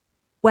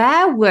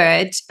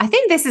 I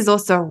think this is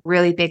also a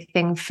really big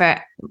thing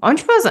for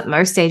entrepreneurs at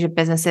most stage of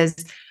businesses.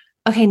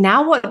 Okay,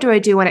 now what do I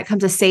do when it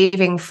comes to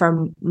saving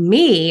from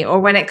me,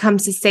 or when it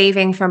comes to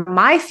saving from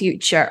my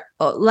future,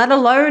 let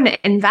alone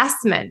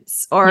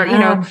investments, or,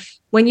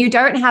 when you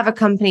don't have a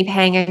company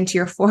paying into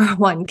your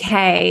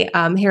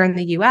 401k here in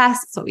the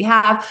US, that's what we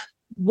have.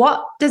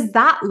 What does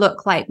that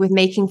look like with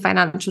making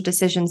financial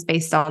decisions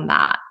based on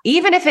that,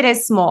 even if it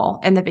is small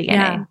in the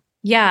beginning?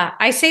 Yeah,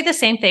 I say the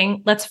same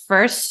thing. Let's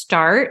first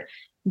start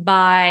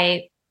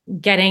by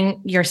getting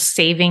your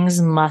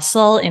savings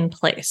muscle in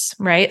place,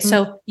 right?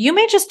 So you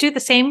may just do the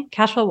same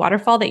cash flow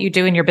waterfall that you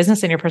do in your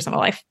business and your personal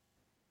life.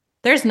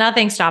 There's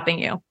nothing stopping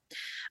you.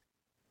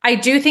 I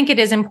do think it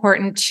is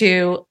important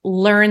to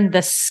learn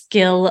the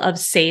skill of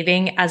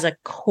saving as a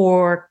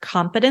core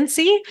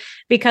competency,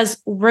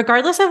 because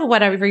regardless of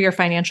whatever your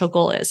financial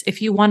goal is,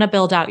 if you want to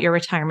build out your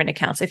retirement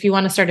accounts, if you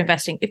want to start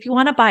investing, if you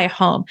want to buy a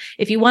home,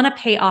 if you want to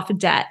pay off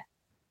debt,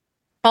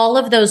 all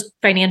of those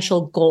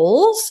financial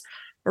goals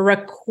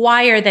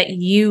require that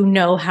you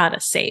know how to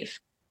save.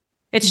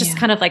 It's just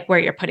kind of like where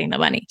you're putting the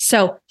money.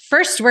 So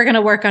first, we're going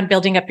to work on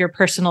building up your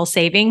personal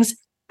savings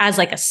as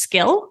like a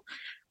skill.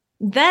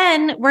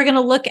 Then we're going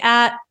to look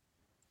at,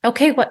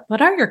 okay,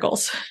 what are your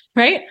goals,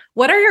 right?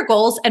 What are your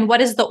goals, and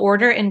what is the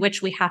order in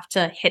which we have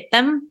to hit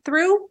them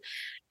through?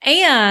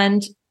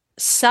 And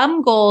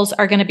some goals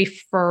are going to be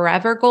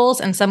forever goals,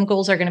 and some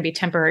goals are going to be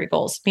temporary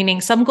goals, meaning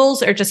some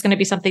goals are just going to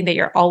be something that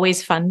you're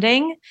always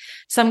funding.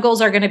 Some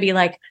goals are going to be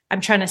like,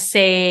 I'm trying to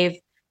save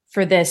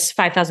for this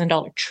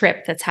 $5,000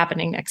 trip that's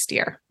happening next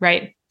year,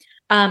 right?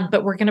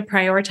 But we're going to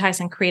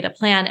prioritize and create a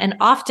plan. And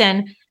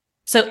often,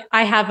 so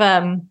I have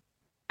a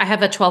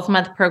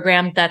 12-month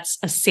program that's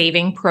a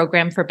saving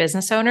program for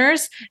business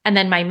owners. And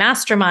then my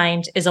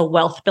mastermind is a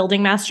wealth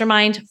building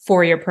mastermind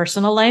for your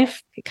personal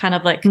life. Kind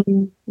of like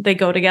they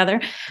go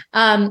together.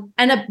 One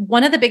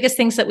of the biggest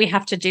things that we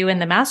have to do in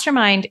the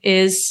mastermind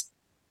is,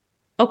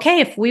 okay,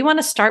 if we want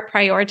to start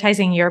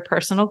prioritizing your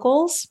personal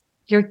goals,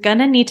 you're going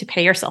to need to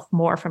pay yourself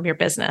more from your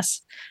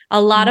business.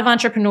 A lot of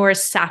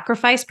entrepreneurs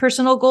sacrifice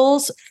personal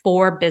goals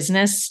for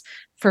business,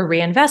 for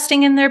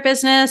reinvesting in their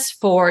business,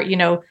 for,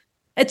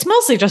 it's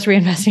mostly just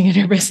reinvesting in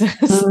your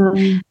business.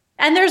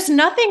 And there's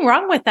nothing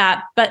wrong with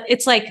that. But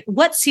it's like,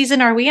 what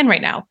season are we in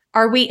right now?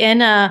 Are we in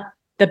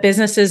the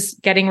business is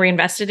getting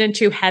reinvested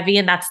into heavy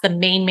and that's the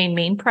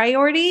main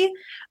priority?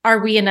 Are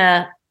we in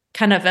a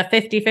kind of a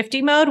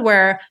 50-50 mode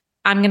where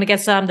I'm going to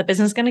get some, the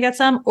business is going to get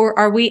some? Or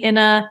are we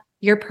in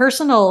your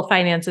personal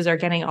finances are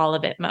getting all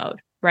of it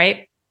mode,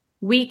 right?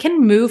 We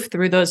can move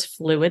through those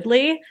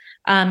fluidly,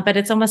 but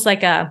it's almost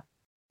like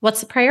what's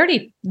the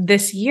priority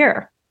this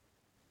year?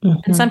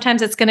 And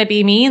sometimes it's going to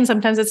be me and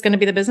sometimes it's going to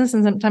be the business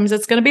and sometimes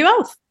it's going to be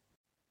both.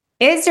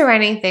 Is there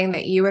anything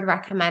that you would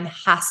recommend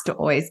has to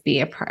always be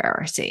a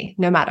priority,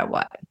 no matter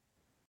what?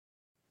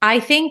 I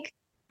think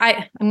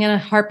I'm going to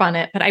harp on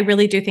it, but I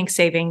really do think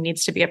saving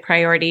needs to be a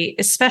priority,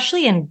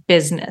 especially in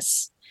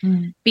business,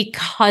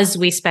 because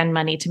we spend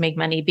money to make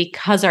money,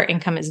 because our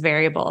income is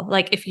variable.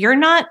 Like if you're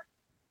not,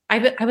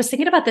 I was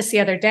thinking about this the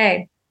other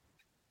day.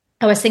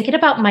 I was thinking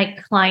about my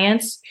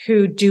clients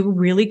who do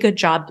really good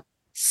job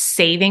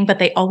saving, but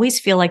they always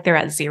feel like they're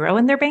at zero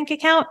in their bank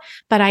account.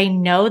 But I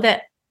know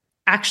that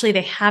actually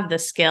they have the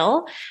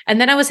skill.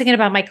 And then I was thinking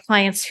about my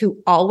clients who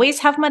always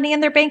have money in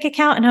their bank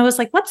account. And I was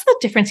like, what's the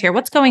difference here?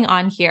 What's going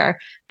on here?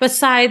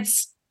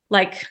 Besides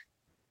like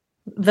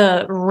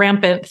the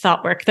rampant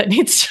thought work that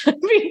needs to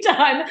be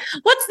done.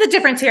 What's the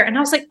difference here? And I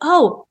was like,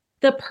 oh,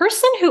 the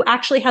person who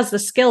actually has the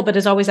skill, but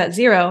is always at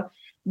zero,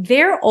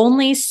 they're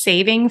only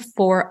saving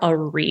for a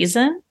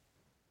reason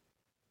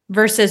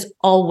versus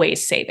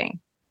always saving.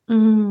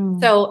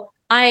 So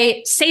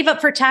I save up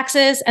for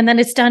taxes and then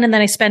it's done and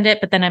then I spend it,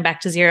 but then I'm back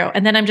to zero.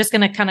 And then I'm just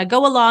going to kind of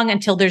go along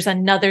until there's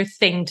another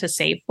thing to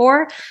save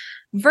for,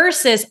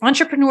 versus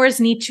entrepreneurs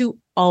need to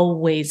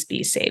always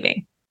be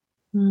saving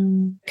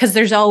because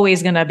there's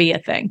always going to be a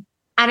thing.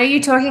 And are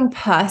you talking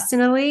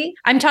personally?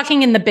 I'm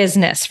talking in the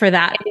business for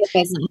that. In the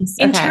business.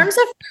 In terms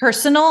of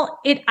personal,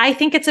 I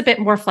think it's a bit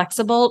more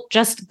flexible,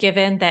 just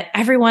given that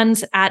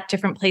everyone's at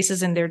different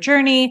places in their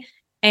journey.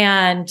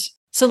 And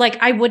so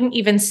like, I wouldn't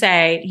even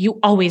say you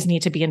always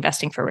need to be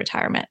investing for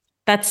retirement.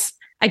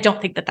 I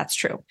don't think that that's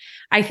true.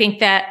 I think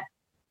that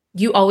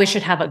you always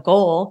should have a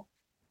goal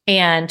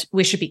and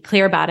we should be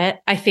clear about it.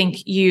 I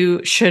think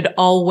you should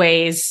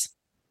always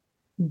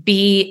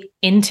be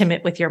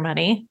intimate with your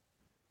money,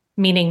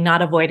 meaning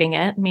not avoiding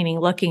it, meaning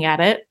looking at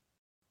it.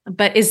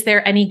 But is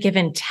there any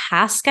given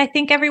task I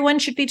think everyone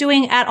should be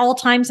doing at all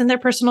times in their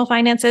personal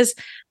finances?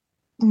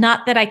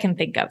 Not that I can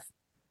think of.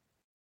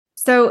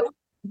 So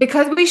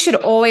because we should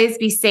always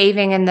be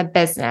saving in the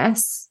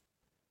business,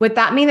 would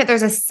that mean that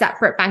there's a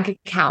separate bank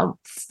account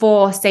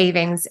for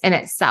savings in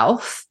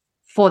itself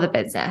for the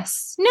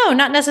business? No,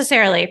 not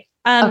necessarily.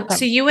 Okay.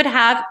 So you would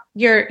have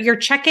your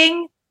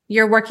checking,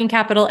 your working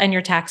capital, and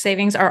your tax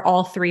savings are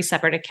all three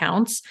separate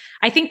accounts.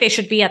 I think they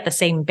should be at the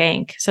same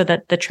bank so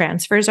that the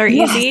transfers are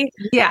easy.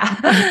 Yeah.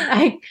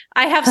 I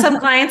have some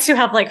clients who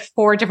have like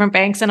 4 different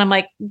banks and I'm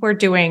like, we're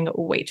doing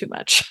way too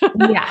much.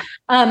 Yeah.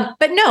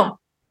 But no,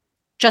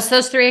 just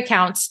those 3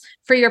 accounts.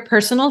 For your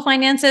personal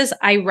finances,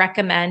 I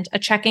recommend a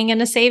checking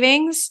and a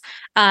savings.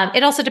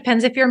 It also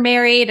depends if you're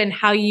married and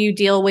how you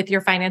deal with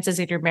your finances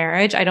in your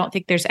marriage. I don't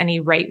think there's any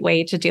right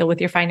way to deal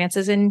with your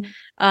finances in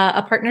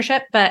a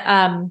partnership, but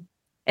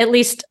at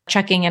least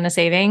checking and a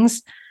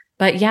savings.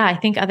 But yeah, I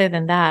think other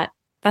than that,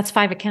 that's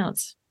 5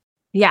 accounts.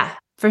 Yeah,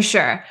 for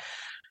sure.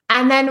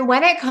 And then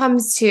when it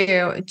comes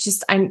to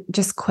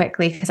just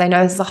quickly, because I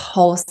know this is a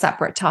whole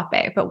separate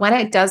topic, but when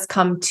it does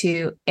come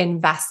to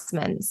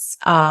investments,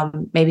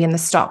 maybe in the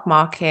stock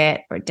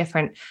market or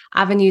different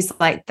avenues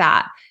like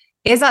that,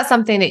 is that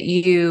something that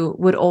you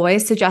would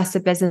always suggest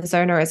a business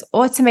owner is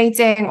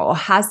automating or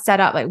has set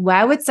up? Like,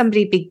 where would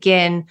somebody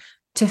begin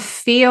to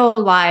feel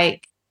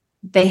like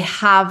they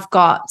have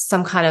got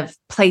some kind of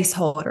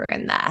placeholder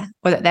in there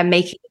or that they're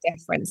making a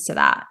difference to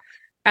that?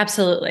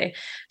 Absolutely.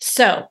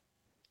 So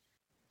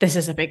this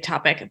is a big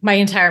topic. My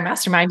entire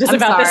mastermind is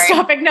about this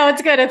topic. No,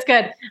 it's good. It's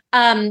good.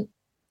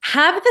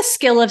 Have the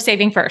skill of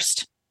saving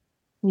first.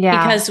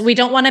 Yeah. Because we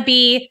don't want to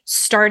be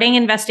starting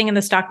investing in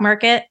the stock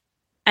market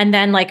and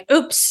then like,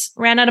 oops,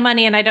 ran out of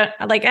money and I don't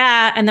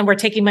and then we're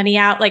taking money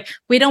out. Like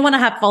we don't want to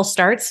have false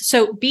starts.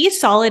 So be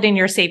solid in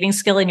your saving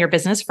skill in your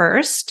business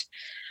first.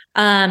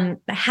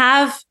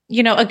 Have,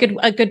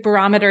 a good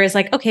barometer is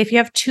like, okay, if you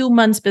have 2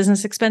 months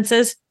business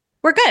expenses,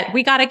 we're good.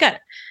 We got it good.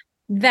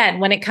 Then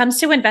when it comes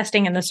to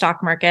investing in the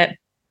stock market,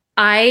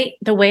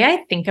 the way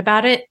I think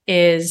about it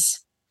is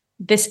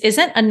this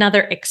isn't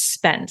another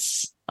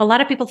expense. A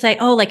lot of people say,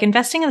 oh, like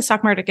investing in the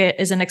stock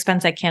market is an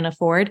expense I can't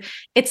afford.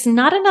 It's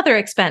not another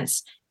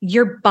expense.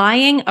 You're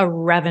buying a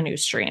revenue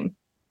stream.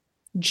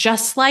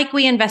 Just like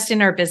we invest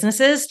in our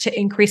businesses to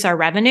increase our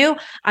revenue,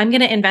 I'm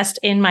going to invest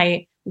in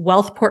my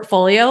wealth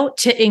portfolio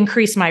to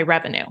increase my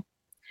revenue.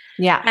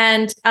 Yeah.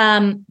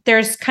 And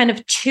there's kind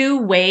of 2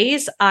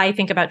 ways I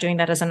think about doing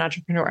that as an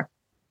entrepreneur.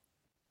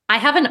 I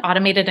have an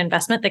automated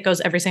investment that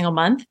goes every single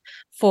month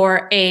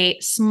for a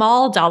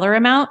small dollar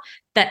amount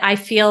that I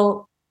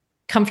feel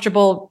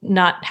comfortable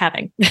not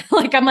having.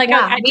 Like, I'm like,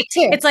 Yeah, me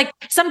too. It's like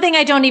something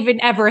I don't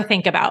even ever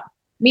think about.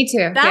 Me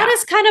too. That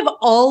is kind of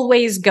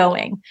always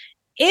going.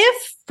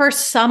 If for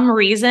some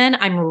reason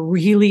I'm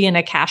really in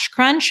a cash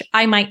crunch,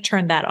 I might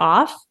turn that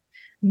off,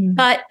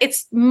 but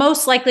it's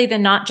most likely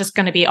than not just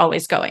going to be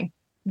always going.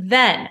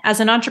 Then as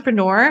an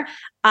entrepreneur,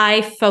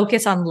 I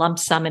focus on lump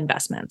sum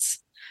investments.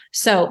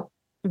 So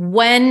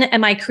when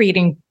am I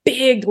creating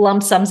big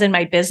lump sums in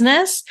my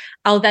business?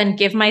 I'll then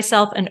give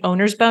myself an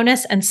owner's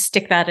bonus and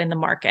stick that in the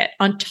market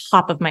on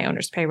top of my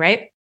owner's pay,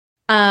 right?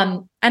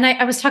 And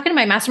I was talking to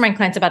my mastermind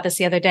clients about this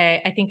the other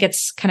day. I think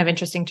it's kind of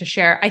interesting to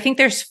share. I think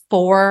there's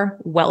 4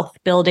 wealth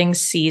building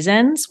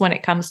seasons when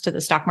it comes to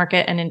the stock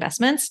market and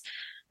investments.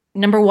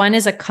 Number 1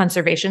 is a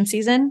conservation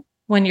season,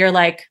 when you're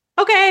like,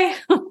 okay,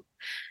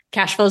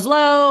 cash flow's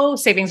low,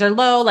 savings are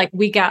low. Like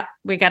we got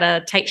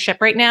a tight ship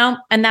right now.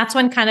 And that's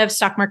when kind of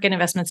stock market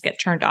investments get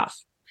turned off.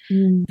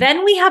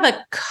 Then we have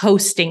a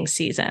coasting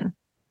season.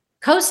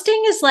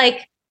 Coasting is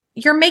like,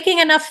 you're making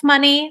enough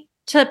money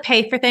to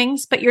pay for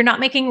things, but you're not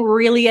making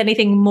really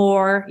anything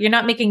more. You're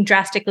not making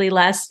drastically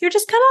less. You're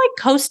just kind of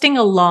like coasting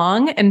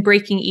along and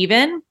breaking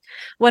even.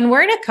 When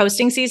we're in a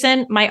coasting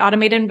season, my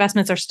automated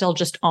investments are still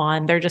just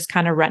on. They're just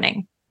kind of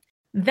running.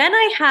 Then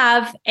I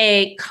have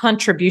a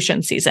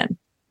contribution season.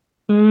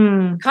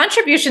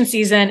 Contribution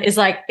season is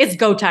like, it's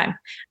go time.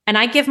 And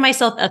I give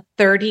myself a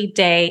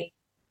 30-day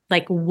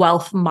like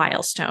wealth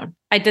milestone.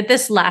 I did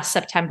this last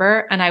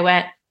September and I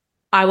went,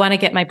 I want to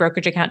get my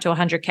brokerage account to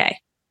 100K.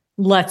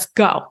 Let's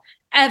go.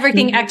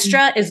 Everything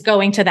extra is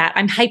going to that.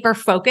 I'm hyper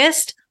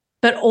focused,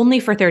 but only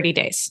for 30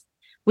 days.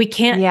 We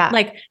can't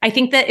like, I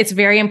think that it's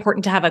very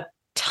important to have a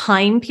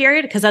time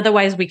period because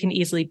otherwise we can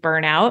easily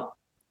burn out.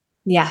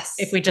 Yes.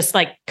 If we just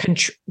like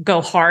go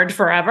hard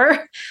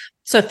forever.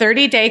 So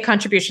 30-day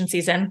contribution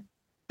season.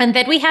 And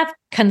then we have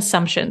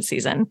consumption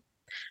season.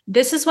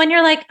 This is when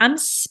you're like, I'm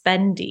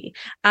spendy.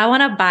 I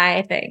want to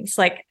buy things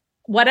like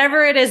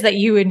whatever it is that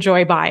you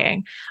enjoy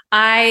buying.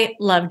 I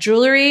love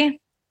jewelry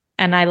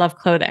and I love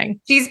clothing.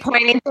 She's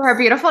pointing to her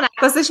beautiful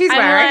necklace that she's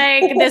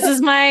wearing. Like, this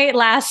is my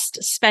last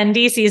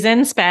spendy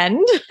season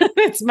spend.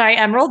 It's my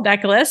emerald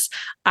necklace.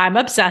 I'm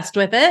obsessed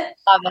with it.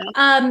 Love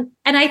it.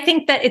 And I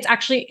think that it's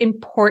actually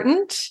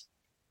important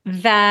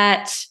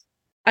that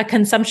a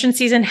consumption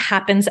season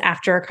happens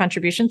after a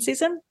contribution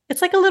season.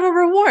 It's like a little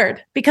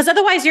reward because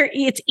otherwise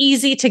it's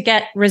easy to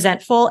get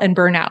resentful and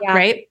burn out,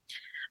 right?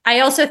 I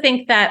also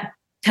think that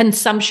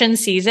consumption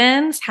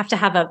seasons have to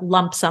have a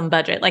lump sum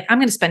budget. Like I'm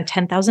going to spend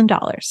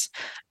 $10,000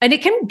 and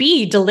it can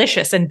be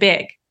delicious and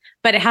big,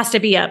 but it has to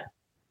be a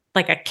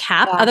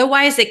cap. Yeah.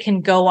 Otherwise it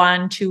can go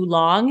on too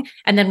long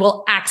and then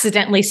we'll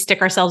accidentally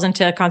stick ourselves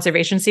into a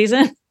conservation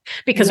season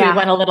because we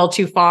went a little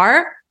too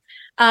far.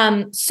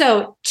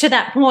 So to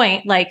that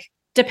point, like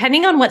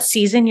depending on what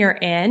season you're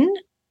in,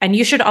 and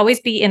you should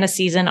always be in a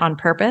season on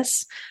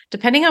purpose.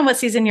 Depending on what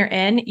season you're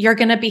in, you're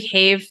going to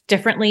behave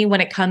differently when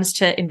it comes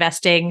to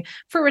investing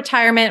for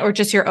retirement or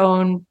just your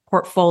own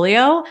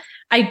portfolio.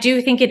 I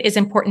do think it is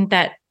important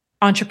that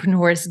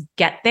entrepreneurs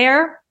get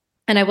there.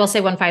 And I will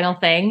say one final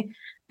thing.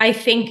 I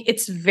think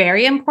it's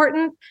very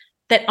important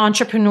that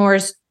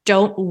entrepreneurs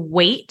don't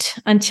wait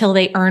until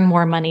they earn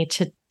more money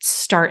to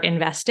start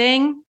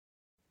investing.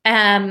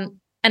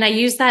 And I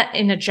use that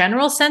in a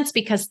general sense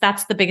because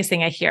that's the biggest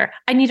thing I hear.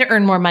 I need to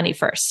earn more money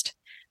first.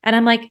 And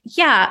I'm like,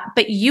 yeah,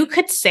 but you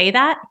could say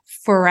that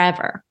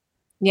forever.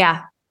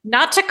 Yeah.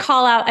 Not to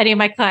call out any of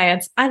my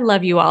clients. I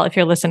love you all if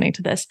you're listening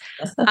to this.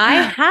 I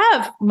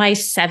have my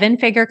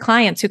 7-figure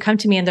clients who come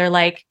to me and they're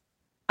like,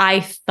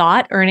 I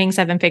thought earning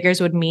 7 figures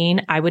would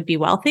mean I would be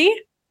wealthy.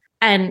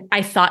 And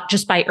I thought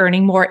just by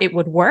earning more, it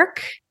would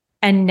work.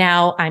 And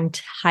now I'm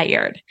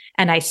tired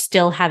and I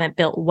still haven't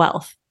built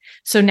wealth.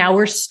 So now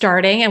we're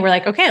starting and we're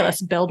like, okay,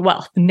 let's build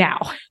wealth now.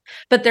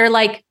 But they're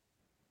like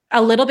a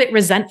little bit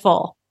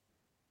resentful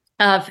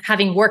of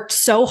having worked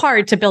so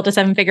hard to build a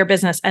 7-figure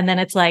business. And then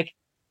it's like,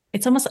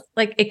 it's almost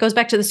like it goes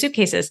back to the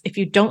suitcases. If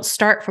you don't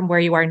start from where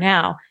you are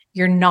now,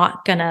 you're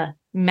not going to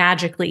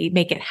magically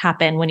make it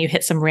happen when you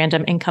hit some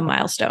random income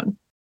milestone.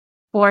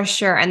 For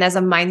sure. And there's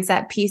a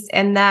mindset piece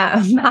in that,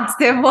 a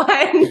massive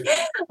one.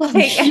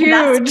 Like,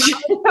 huge.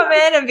 Come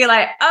in and be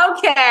like,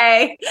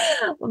 okay,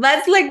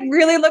 let's like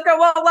really look at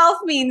what wealth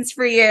means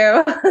for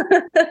you.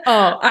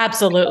 Oh,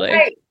 absolutely.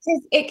 Right.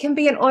 It can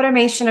be an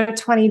automation of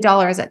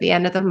 $20 at the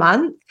end of the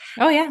month.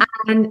 Oh, yeah.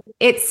 And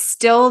it's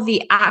still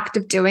the act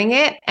of doing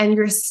it. And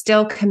you're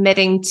still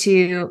committing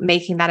to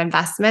making that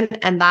investment.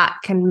 And that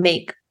can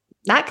make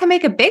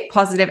a big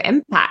positive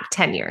impact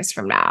 10 years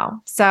from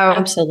now. So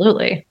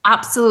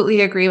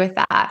absolutely agree with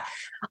that.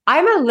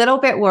 I'm a little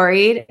bit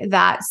worried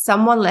that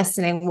someone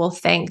listening will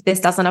think this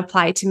doesn't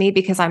apply to me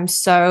because I'm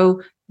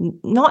so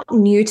not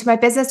new to my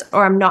business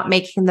or I'm not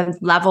making the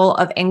level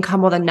of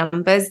income or the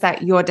numbers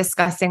that you're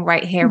discussing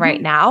right here,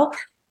 right now.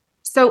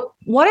 So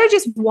what are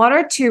just 1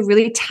 or 2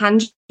 really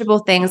tangible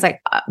things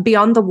like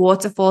beyond the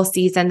waterfall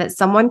season that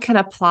someone can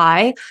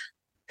apply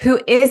who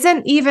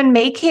isn't even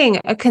making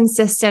a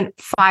consistent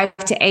 5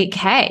 to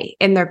 8K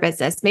in their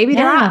business. Maybe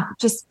they're at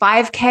just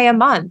 5K a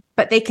month,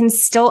 but they can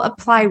still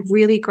apply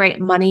really great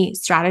money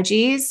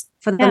strategies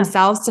for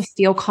themselves to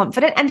feel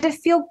confident and to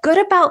feel good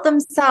about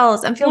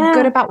themselves and feel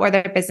good about where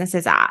their business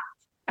is at.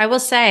 I will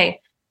say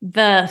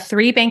the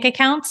 3 bank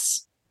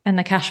accounts and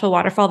the cash flow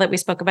waterfall that we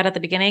spoke about at the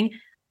beginning,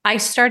 I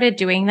started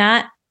doing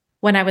that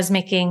when I was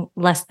making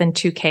less than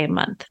 2K a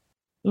month.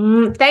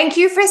 Thank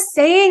you for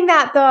saying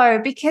that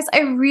though, because I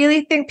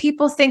really think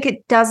people think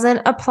it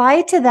doesn't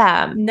apply to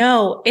them.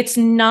 No, it's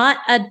not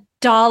a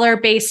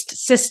dollar-based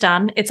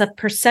system. It's a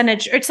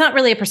percentage. It's not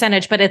really a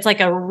percentage, but it's like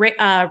a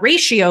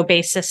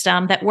ratio-based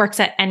system that works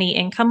at any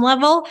income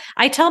level.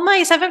 I tell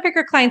my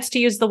 7-figure clients to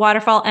use the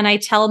waterfall, and I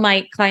tell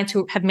my clients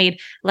who have made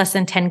less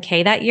than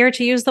 10K that year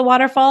to use the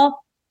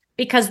waterfall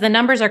because the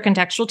numbers are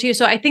contextual to you.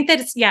 So I think that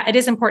it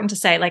is important to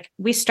say, like,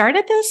 we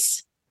started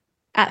this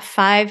at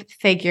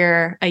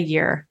 5-figure a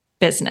year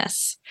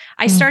business.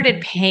 I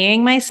started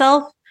paying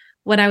myself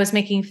when I was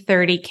making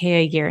 30K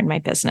a year in my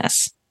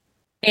business.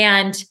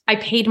 And I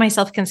paid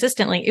myself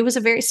consistently. It was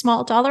a very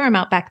small dollar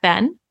amount back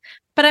then,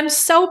 but I'm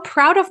so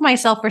proud of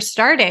myself for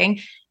starting.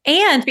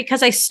 And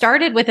because I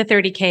started with a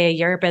 30K a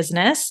year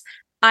business,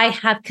 I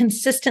have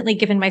consistently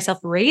given myself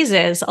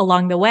raises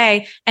along the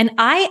way. And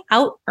I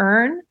out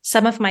earn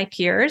some of my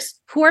peers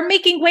who are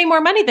making way more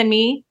money than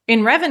me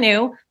in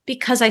revenue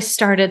because I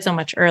started so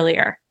much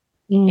earlier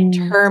in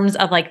terms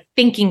of like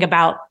thinking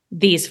about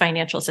these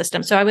financial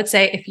systems. So I would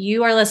say if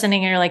you are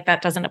listening and you're like,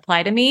 that doesn't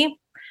apply to me,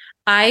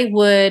 I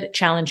would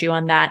challenge you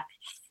on that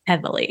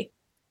heavily.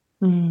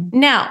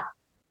 Now,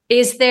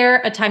 is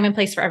there a time and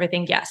place for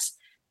everything? Yes.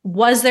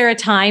 Was there a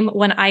time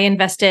when I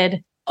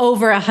invested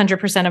over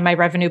 100% of my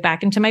revenue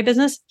back into my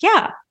business?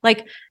 Yeah.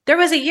 Like there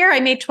was a year I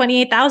made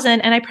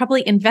 28,000 and I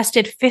probably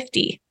invested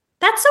 50.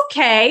 That's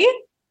okay.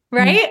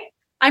 Right?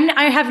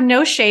 I have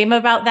no shame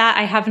about that.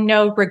 I have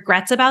no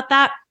regrets about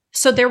that.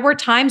 So there were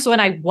times when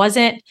I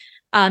wasn't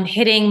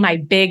hitting my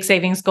big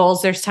savings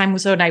goals. There's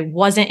times when I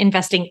wasn't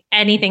investing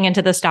anything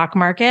into the stock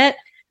market,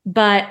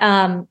 but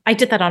I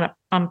did that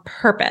on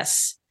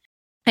purpose.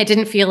 I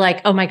didn't feel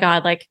like, oh my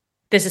God, like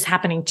this is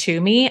happening to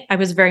me. I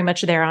was very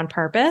much there on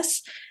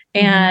purpose.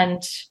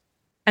 And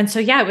so,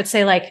 yeah, I would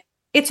say like,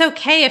 it's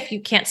okay if you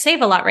can't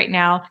save a lot right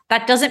now.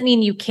 That doesn't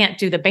mean you can't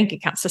do the bank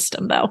account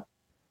system though.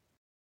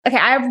 Okay,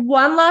 I have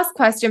one last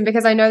question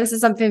because I know this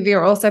is something that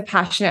you're also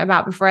passionate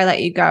about before I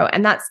let you go.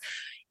 And that's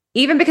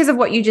even because of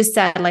what you just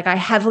said, like I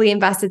heavily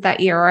invested that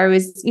year. I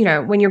was,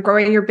 when you're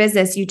growing your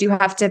business, you do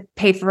have to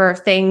pay for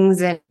things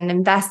and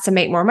invest to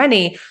make more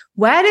money.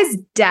 Where does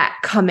debt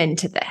come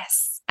into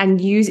this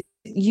and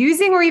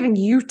using or even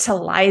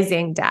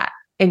utilizing debt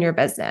in your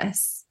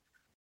business?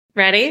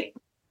 Ready?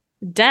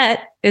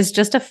 Debt is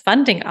just a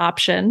funding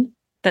option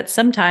that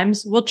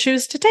sometimes we'll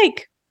choose to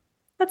take.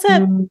 That's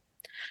it.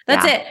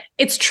 That's it.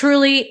 It's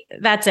truly,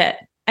 that's it.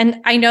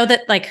 And I know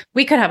that like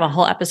we could have a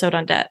whole episode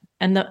on debt.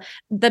 And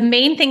the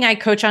main thing I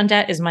coach on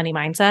debt is money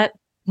mindset,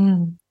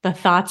 the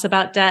thoughts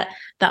about debt,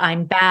 the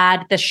I'm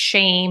bad, the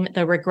shame,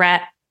 the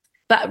regret.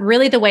 But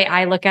really the way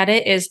I look at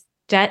it is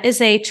debt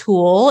is a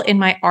tool in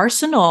my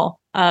arsenal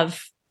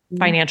of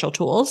financial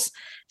tools.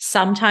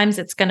 Sometimes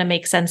it's going to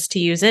make sense to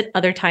use it.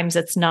 Other times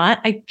it's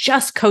not. I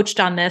just coached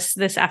on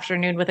this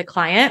afternoon with a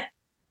client.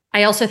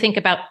 I also think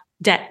about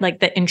debt, like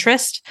the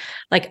interest,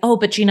 like, oh,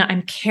 but Gina,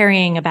 I'm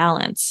carrying a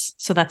balance.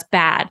 So that's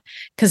bad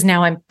because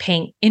now I'm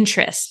paying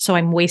interest. So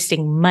I'm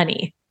wasting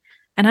money.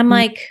 And I'm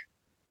like,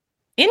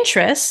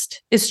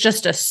 interest is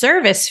just a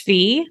service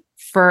fee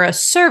for a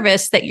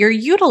service that you're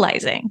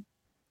utilizing.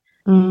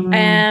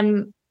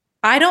 I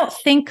don't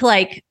think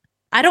like,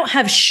 I don't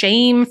have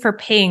shame for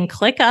paying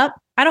ClickUp.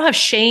 I don't have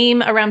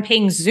shame around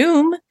paying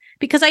Zoom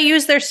because I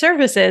use their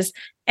services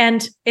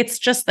and it's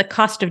just the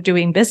cost of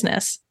doing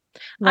business.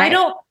 Right.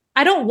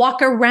 I don't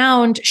walk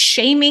around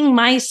shaming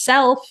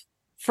myself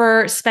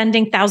for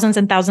spending thousands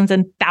and thousands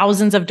and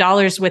thousands of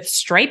dollars with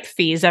Stripe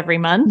fees every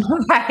month.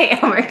 Right.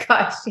 Oh my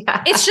gosh.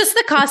 Yeah. It's just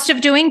the cost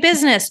of doing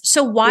business.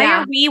 So why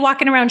are we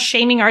walking around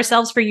shaming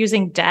ourselves for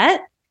using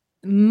debt?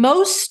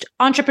 Most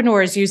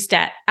entrepreneurs use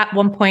debt at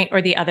one point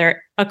or the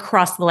other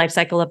across the life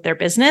cycle of their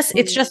business.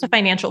 It's just a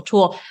financial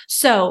tool.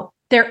 So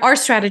there are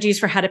strategies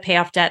for how to pay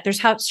off debt.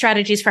 There's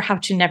strategies for how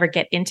to never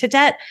get into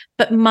debt.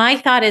 But my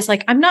thought is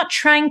like, I'm not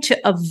trying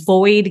to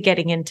avoid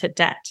getting into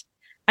debt.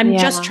 I'm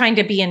just trying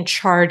to be in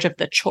charge of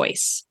the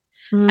choice.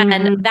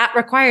 And that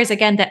requires,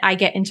 again, that I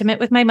get intimate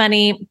with my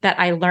money, that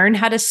I learn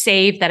how to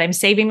save, that I'm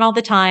saving all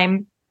the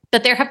time.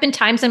 But there have been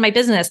times in my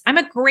business, I'm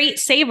a great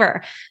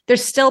saver.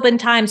 There's still been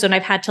times when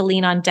I've had to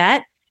lean on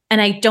debt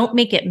and I don't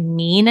make it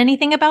mean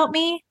anything about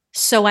me.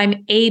 So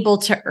I'm able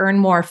to earn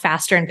more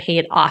faster and pay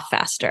it off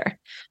faster.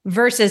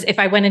 Versus if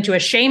I went into a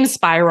shame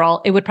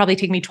spiral, it would probably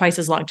take me twice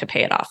as long to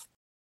pay it off.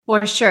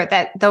 For sure.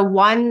 That the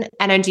one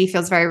energy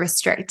feels very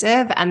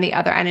restrictive and the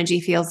other energy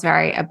feels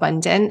very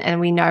abundant. And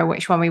we know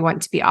which one we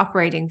want to be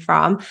operating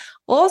from.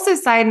 Also,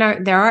 side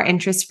note, there are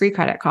interest-free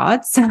credit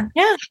cards.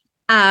 Yeah.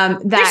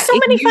 There's so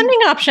many funding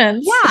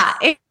options.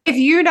 Yeah. If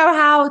you know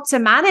how to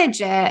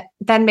manage it,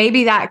 then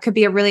maybe that could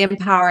be a really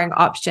empowering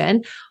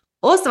option.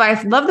 Also,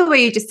 I love the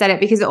way you just said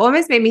it, because it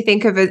almost made me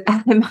think of it,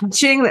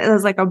 imagining that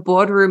there's like a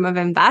boardroom of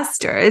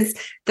investors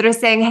that are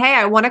saying, hey,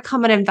 I want to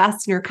come and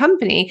invest in your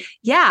company.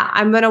 Yeah,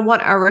 I'm going to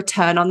want a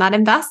return on that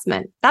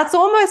investment. That's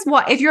almost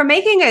what, if you're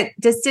making a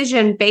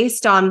decision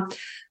based on,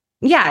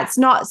 yeah, it's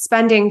not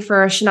spending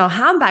for a Chanel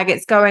handbag.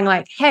 It's going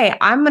like, hey,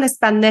 I'm going to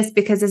spend this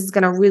because this is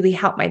going to really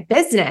help my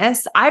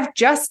business. I've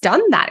just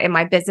done that in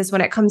my business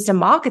when it comes to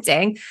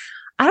marketing.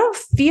 I don't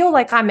feel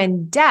like I'm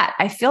in debt.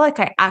 I feel like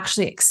I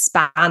actually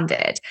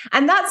expanded.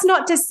 And that's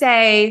not to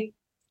say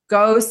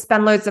go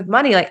spend loads of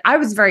money. Like, I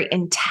was very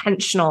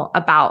intentional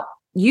about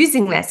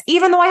using this,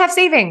 even though I have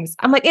savings.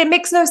 I'm like, it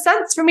makes no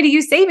sense for me to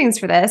use savings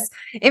for this.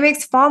 It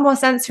makes far more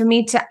sense for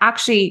me to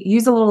actually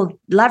use a little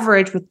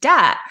leverage with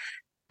debt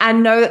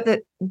and know that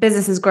the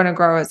business is going to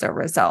grow as a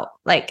result.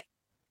 Like,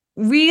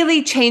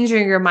 really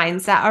changing your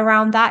mindset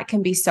around that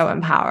can be so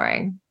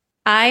empowering.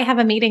 I have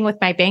a meeting with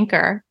my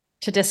banker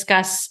to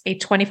discuss a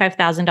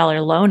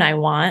 $25,000 loan I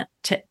want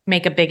to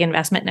make a big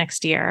investment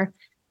next year.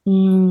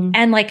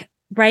 And like,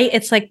 right,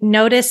 it's like,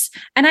 notice,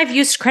 and I've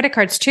used credit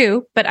cards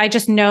too, but I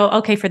just know,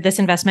 okay, for this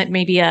investment,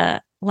 maybe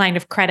a line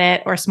of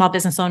credit or a small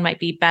business loan might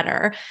be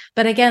better.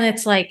 But again,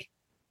 it's like,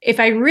 if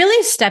I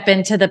really step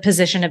into the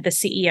position of the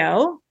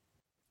CEO,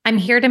 I'm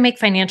here to make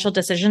financial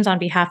decisions on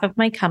behalf of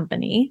my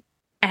company.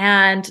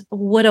 And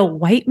would a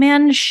white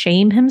man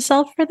shame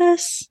himself for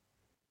this?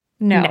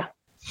 No.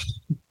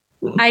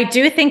 I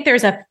do think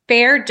there's a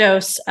fair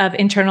dose of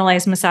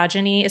internalized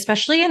misogyny,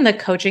 especially in the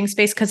coaching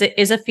space, because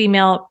it's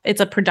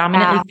a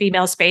predominantly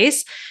female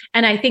space.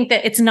 And I think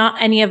that it's not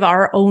any of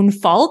our own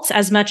faults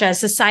as much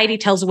as society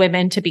tells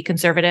women to be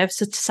conservative.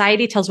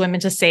 Society tells women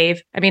to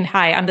save. I mean,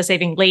 hi, I'm the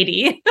saving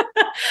lady,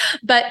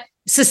 but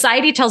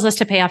society tells us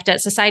to pay off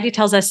debt. Society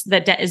tells us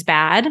that debt is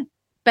bad.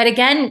 But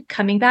again,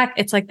 coming back,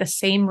 it's like the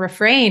same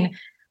refrain.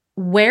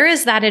 Where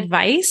is that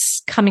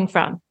advice coming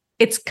from?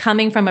 It's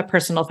coming from a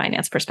personal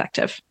finance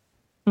perspective.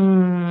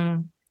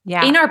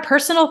 Yeah. In our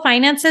personal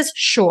finances,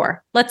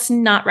 sure. Let's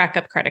not rack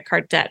up credit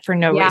card debt for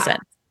no reason.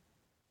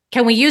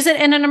 Can we use it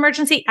in an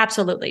emergency?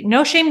 Absolutely.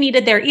 No shame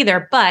needed there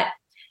either. But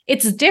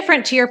it's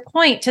different, to your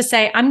point, to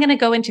say, I'm going to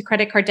go into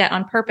credit card debt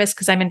on purpose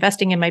because I'm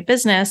investing in my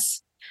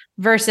business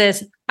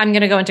versus I'm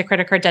going to go into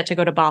credit card debt to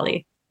go to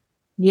Bali.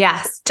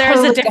 Yes. There's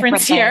totally a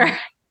difference here.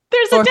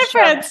 There's a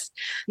difference.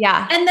 Sure.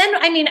 Yeah.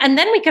 And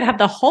then we could have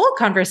the whole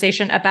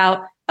conversation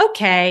about,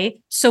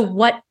 okay, so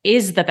what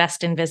is the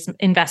best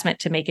investment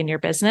to make in your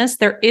business?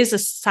 There is a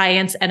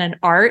science and an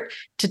art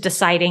to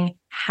deciding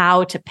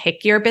how to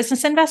pick your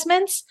business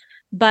investments.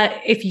 But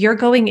if you're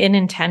going in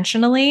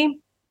intentionally,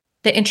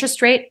 the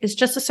interest rate is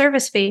just a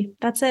service fee.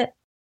 That's it.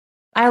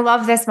 I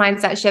love this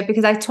mindset shift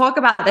because I talk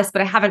about this,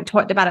 but I haven't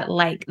talked about it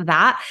like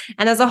that.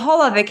 And there's a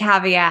whole other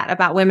caveat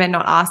about women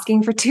not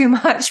asking for too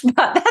much, but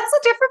that's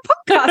a different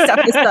podcast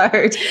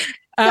episode.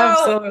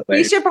 Absolutely. So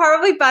we should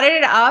probably button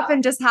it up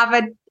and just have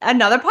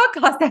another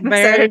podcast episode.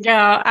 There you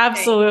go.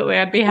 Absolutely.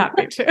 I'd be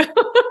happy to.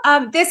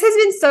 This has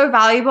been so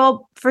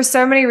valuable for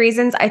so many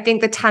reasons. I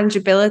think the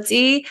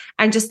tangibility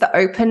and just the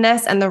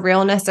openness and the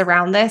realness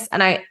around this.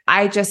 And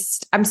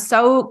I'm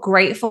so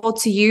grateful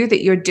to you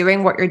that you're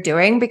doing what you're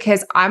doing,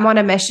 because I'm on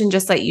a mission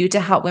just like you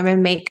to help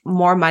women make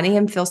more money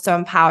and feel so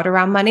empowered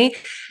around money.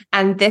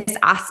 And this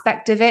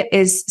aspect of it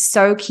is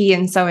so key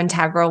and so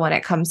integral when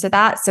it comes to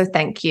that. So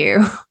thank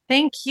you.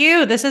 Thank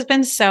you. This has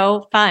been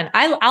so fun.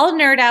 I'll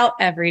nerd out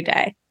every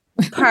day.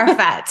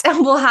 Perfect.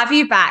 We'll have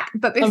you back.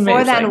 But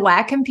before then,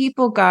 where can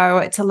people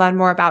go to learn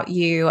more about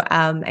you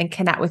and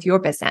connect with your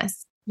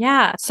business?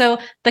 Yeah. So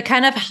the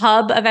kind of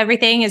hub of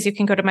everything is you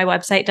can go to my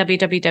website,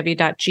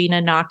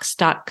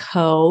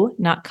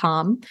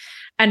 www.ginaknox.co.com.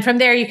 And from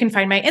there, you can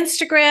find my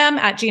Instagram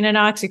at Gina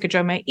Knox. You could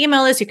join my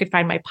email list. You could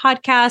find my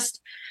podcast.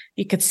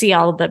 You could see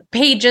all the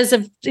pages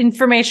of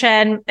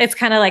information. It's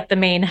kind of like the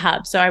main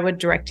hub. So I would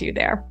direct you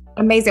there.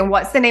 Amazing.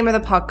 What's the name of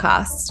the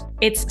podcast?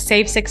 It's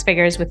Save Six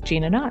Figures with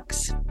Gina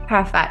Knox.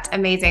 Perfect.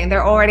 Amazing.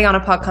 They're already on a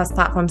podcast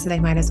platform, so they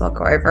might as well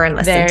go over and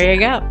listen. There you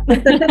go.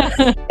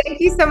 Thank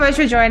you so much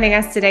for joining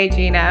us today,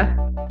 Gina.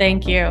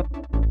 Thank you.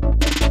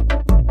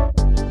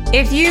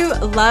 If you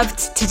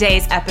loved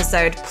today's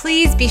episode,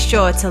 please be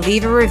sure to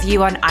leave a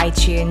review on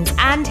iTunes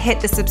and hit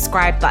the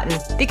subscribe button,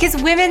 because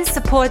women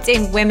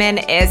supporting women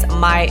is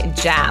my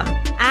jam.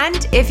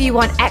 And if you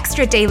want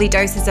extra daily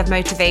doses of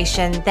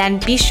motivation, then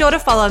be sure to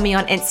follow me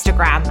on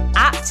Instagram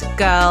at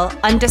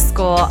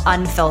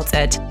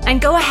girl_unfiltered. And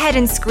go ahead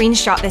and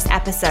screenshot this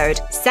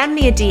episode, send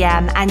me a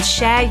DM and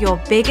share your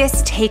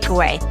biggest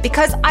takeaway,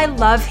 because I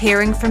love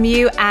hearing from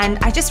you and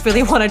I just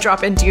really want to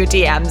drop into your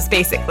DMs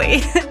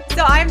basically.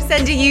 So I'm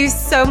sending you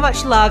so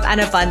much love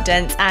and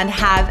abundance, and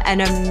have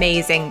an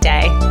amazing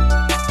day.